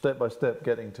step by step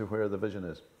getting to where the vision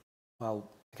is? Well,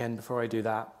 again, before I do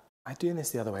that, I'm doing this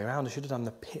the other way around. I should have done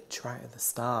the pitch right at the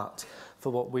start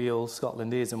for what Wheel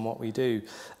Scotland is and what we do,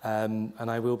 and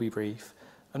I will be brief.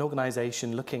 An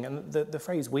organisation looking, and the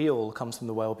phrase Wheel comes from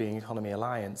the Wellbeing Economy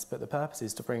Alliance, but the purpose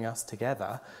is to bring us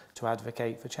together to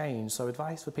advocate for change. So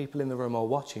advice for people in the room or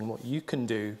watching, what you can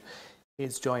do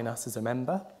is join us as a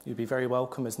member. You'd be very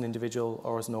welcome as an individual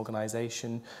or as an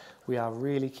organisation. We are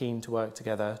really keen to work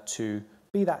together to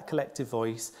be that collective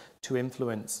voice to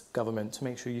influence government, to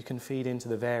make sure you can feed into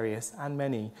the various and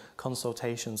many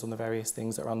consultations on the various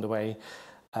things that are underway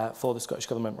for the Scottish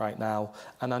Government right now.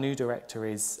 And our new director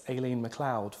is Aileen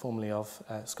MacLeod, formerly of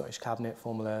Scottish Cabinet,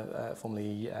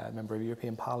 formerly member of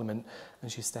European Parliament,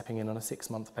 and she's stepping in on a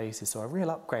 6-month basis, so a real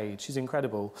upgrade. She's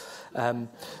incredible.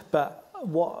 But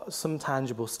what some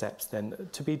tangible steps then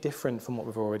to be different from what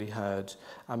we've already heard,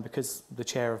 and because the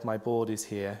chair of my board is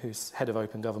here, who's head of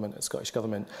open government at Scottish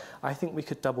Government, I think we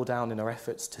could double down in our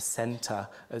efforts to centre,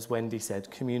 as Wendy said,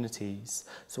 communities.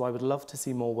 So I would love to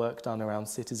see more work done around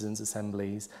citizens'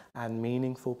 assemblies and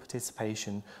meaningful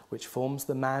participation, which forms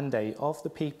the mandate of the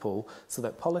people, so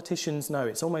that politicians know,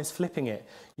 it's almost flipping it.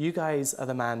 You guys are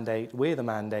the mandate, we're the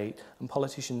mandate, and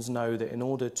politicians know that in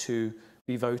order to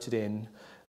be voted in,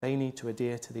 they need to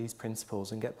adhere to these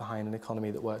principles and get behind an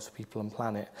economy that works for people and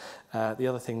planet. The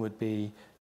other thing would be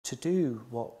to do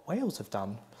what Wales have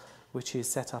done, which is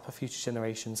set up a Future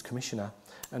Generations Commissioner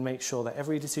and make sure that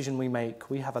every decision we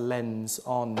make, we have a lens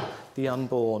on the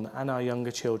unborn and our younger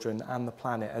children and the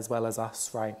planet, as well as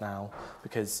us right now.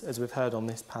 Because as we've heard on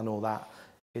this panel, that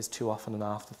is too often an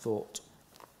afterthought.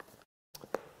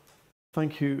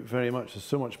 Thank you very much. There's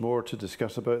so much more to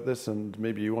discuss about this, and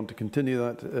maybe you want to continue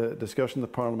that discussion. The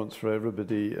Parliament's for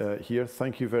everybody here.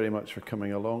 Thank you very much for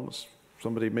coming along.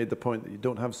 Somebody made the point that you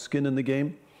don't have skin in the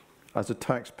game. As a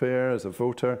taxpayer, as a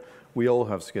voter, we all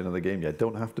have skin in the game. You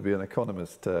don't have to be an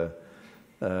economist to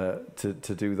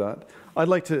do that. I'd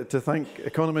like to thank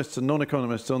economists and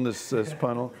non-economists on this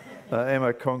panel,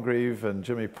 Emma Congreve and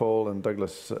Jimmy Paul and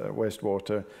Douglas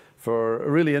Westwater, for a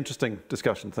really interesting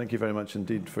discussion. Thank you very much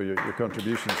indeed for your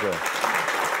contributions there.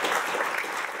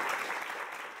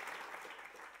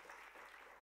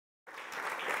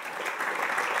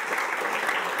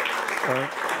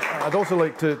 I'd also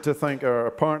like to thank our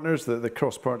partners, the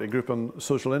Cross-Party Group on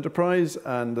Social Enterprise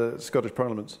and the Scottish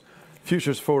Parliament's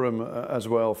Futures Forum as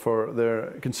well, for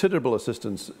their considerable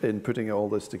assistance in putting all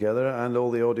this together, and all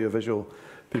the audiovisual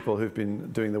people who've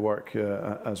been doing the work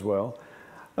as well.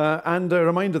 And a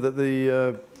reminder that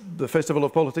the Festival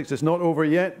of Politics is not over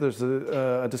yet. There's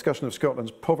a discussion of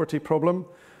Scotland's poverty problem,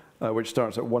 which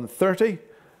starts at 1:30.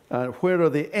 Where are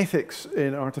the ethics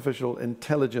in artificial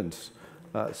intelligence?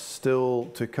 Still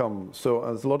to come. So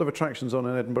there's a lot of attractions on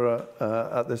in Edinburgh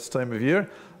at this time of year,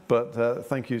 but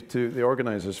thank you to the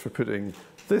organisers for putting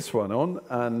this one on,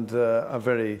 and a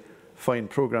very fine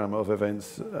programme of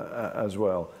events as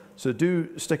well. So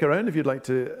do stick around if you'd like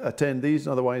to attend these,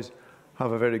 otherwise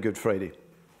have a very good Friday.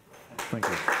 Thank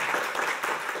you.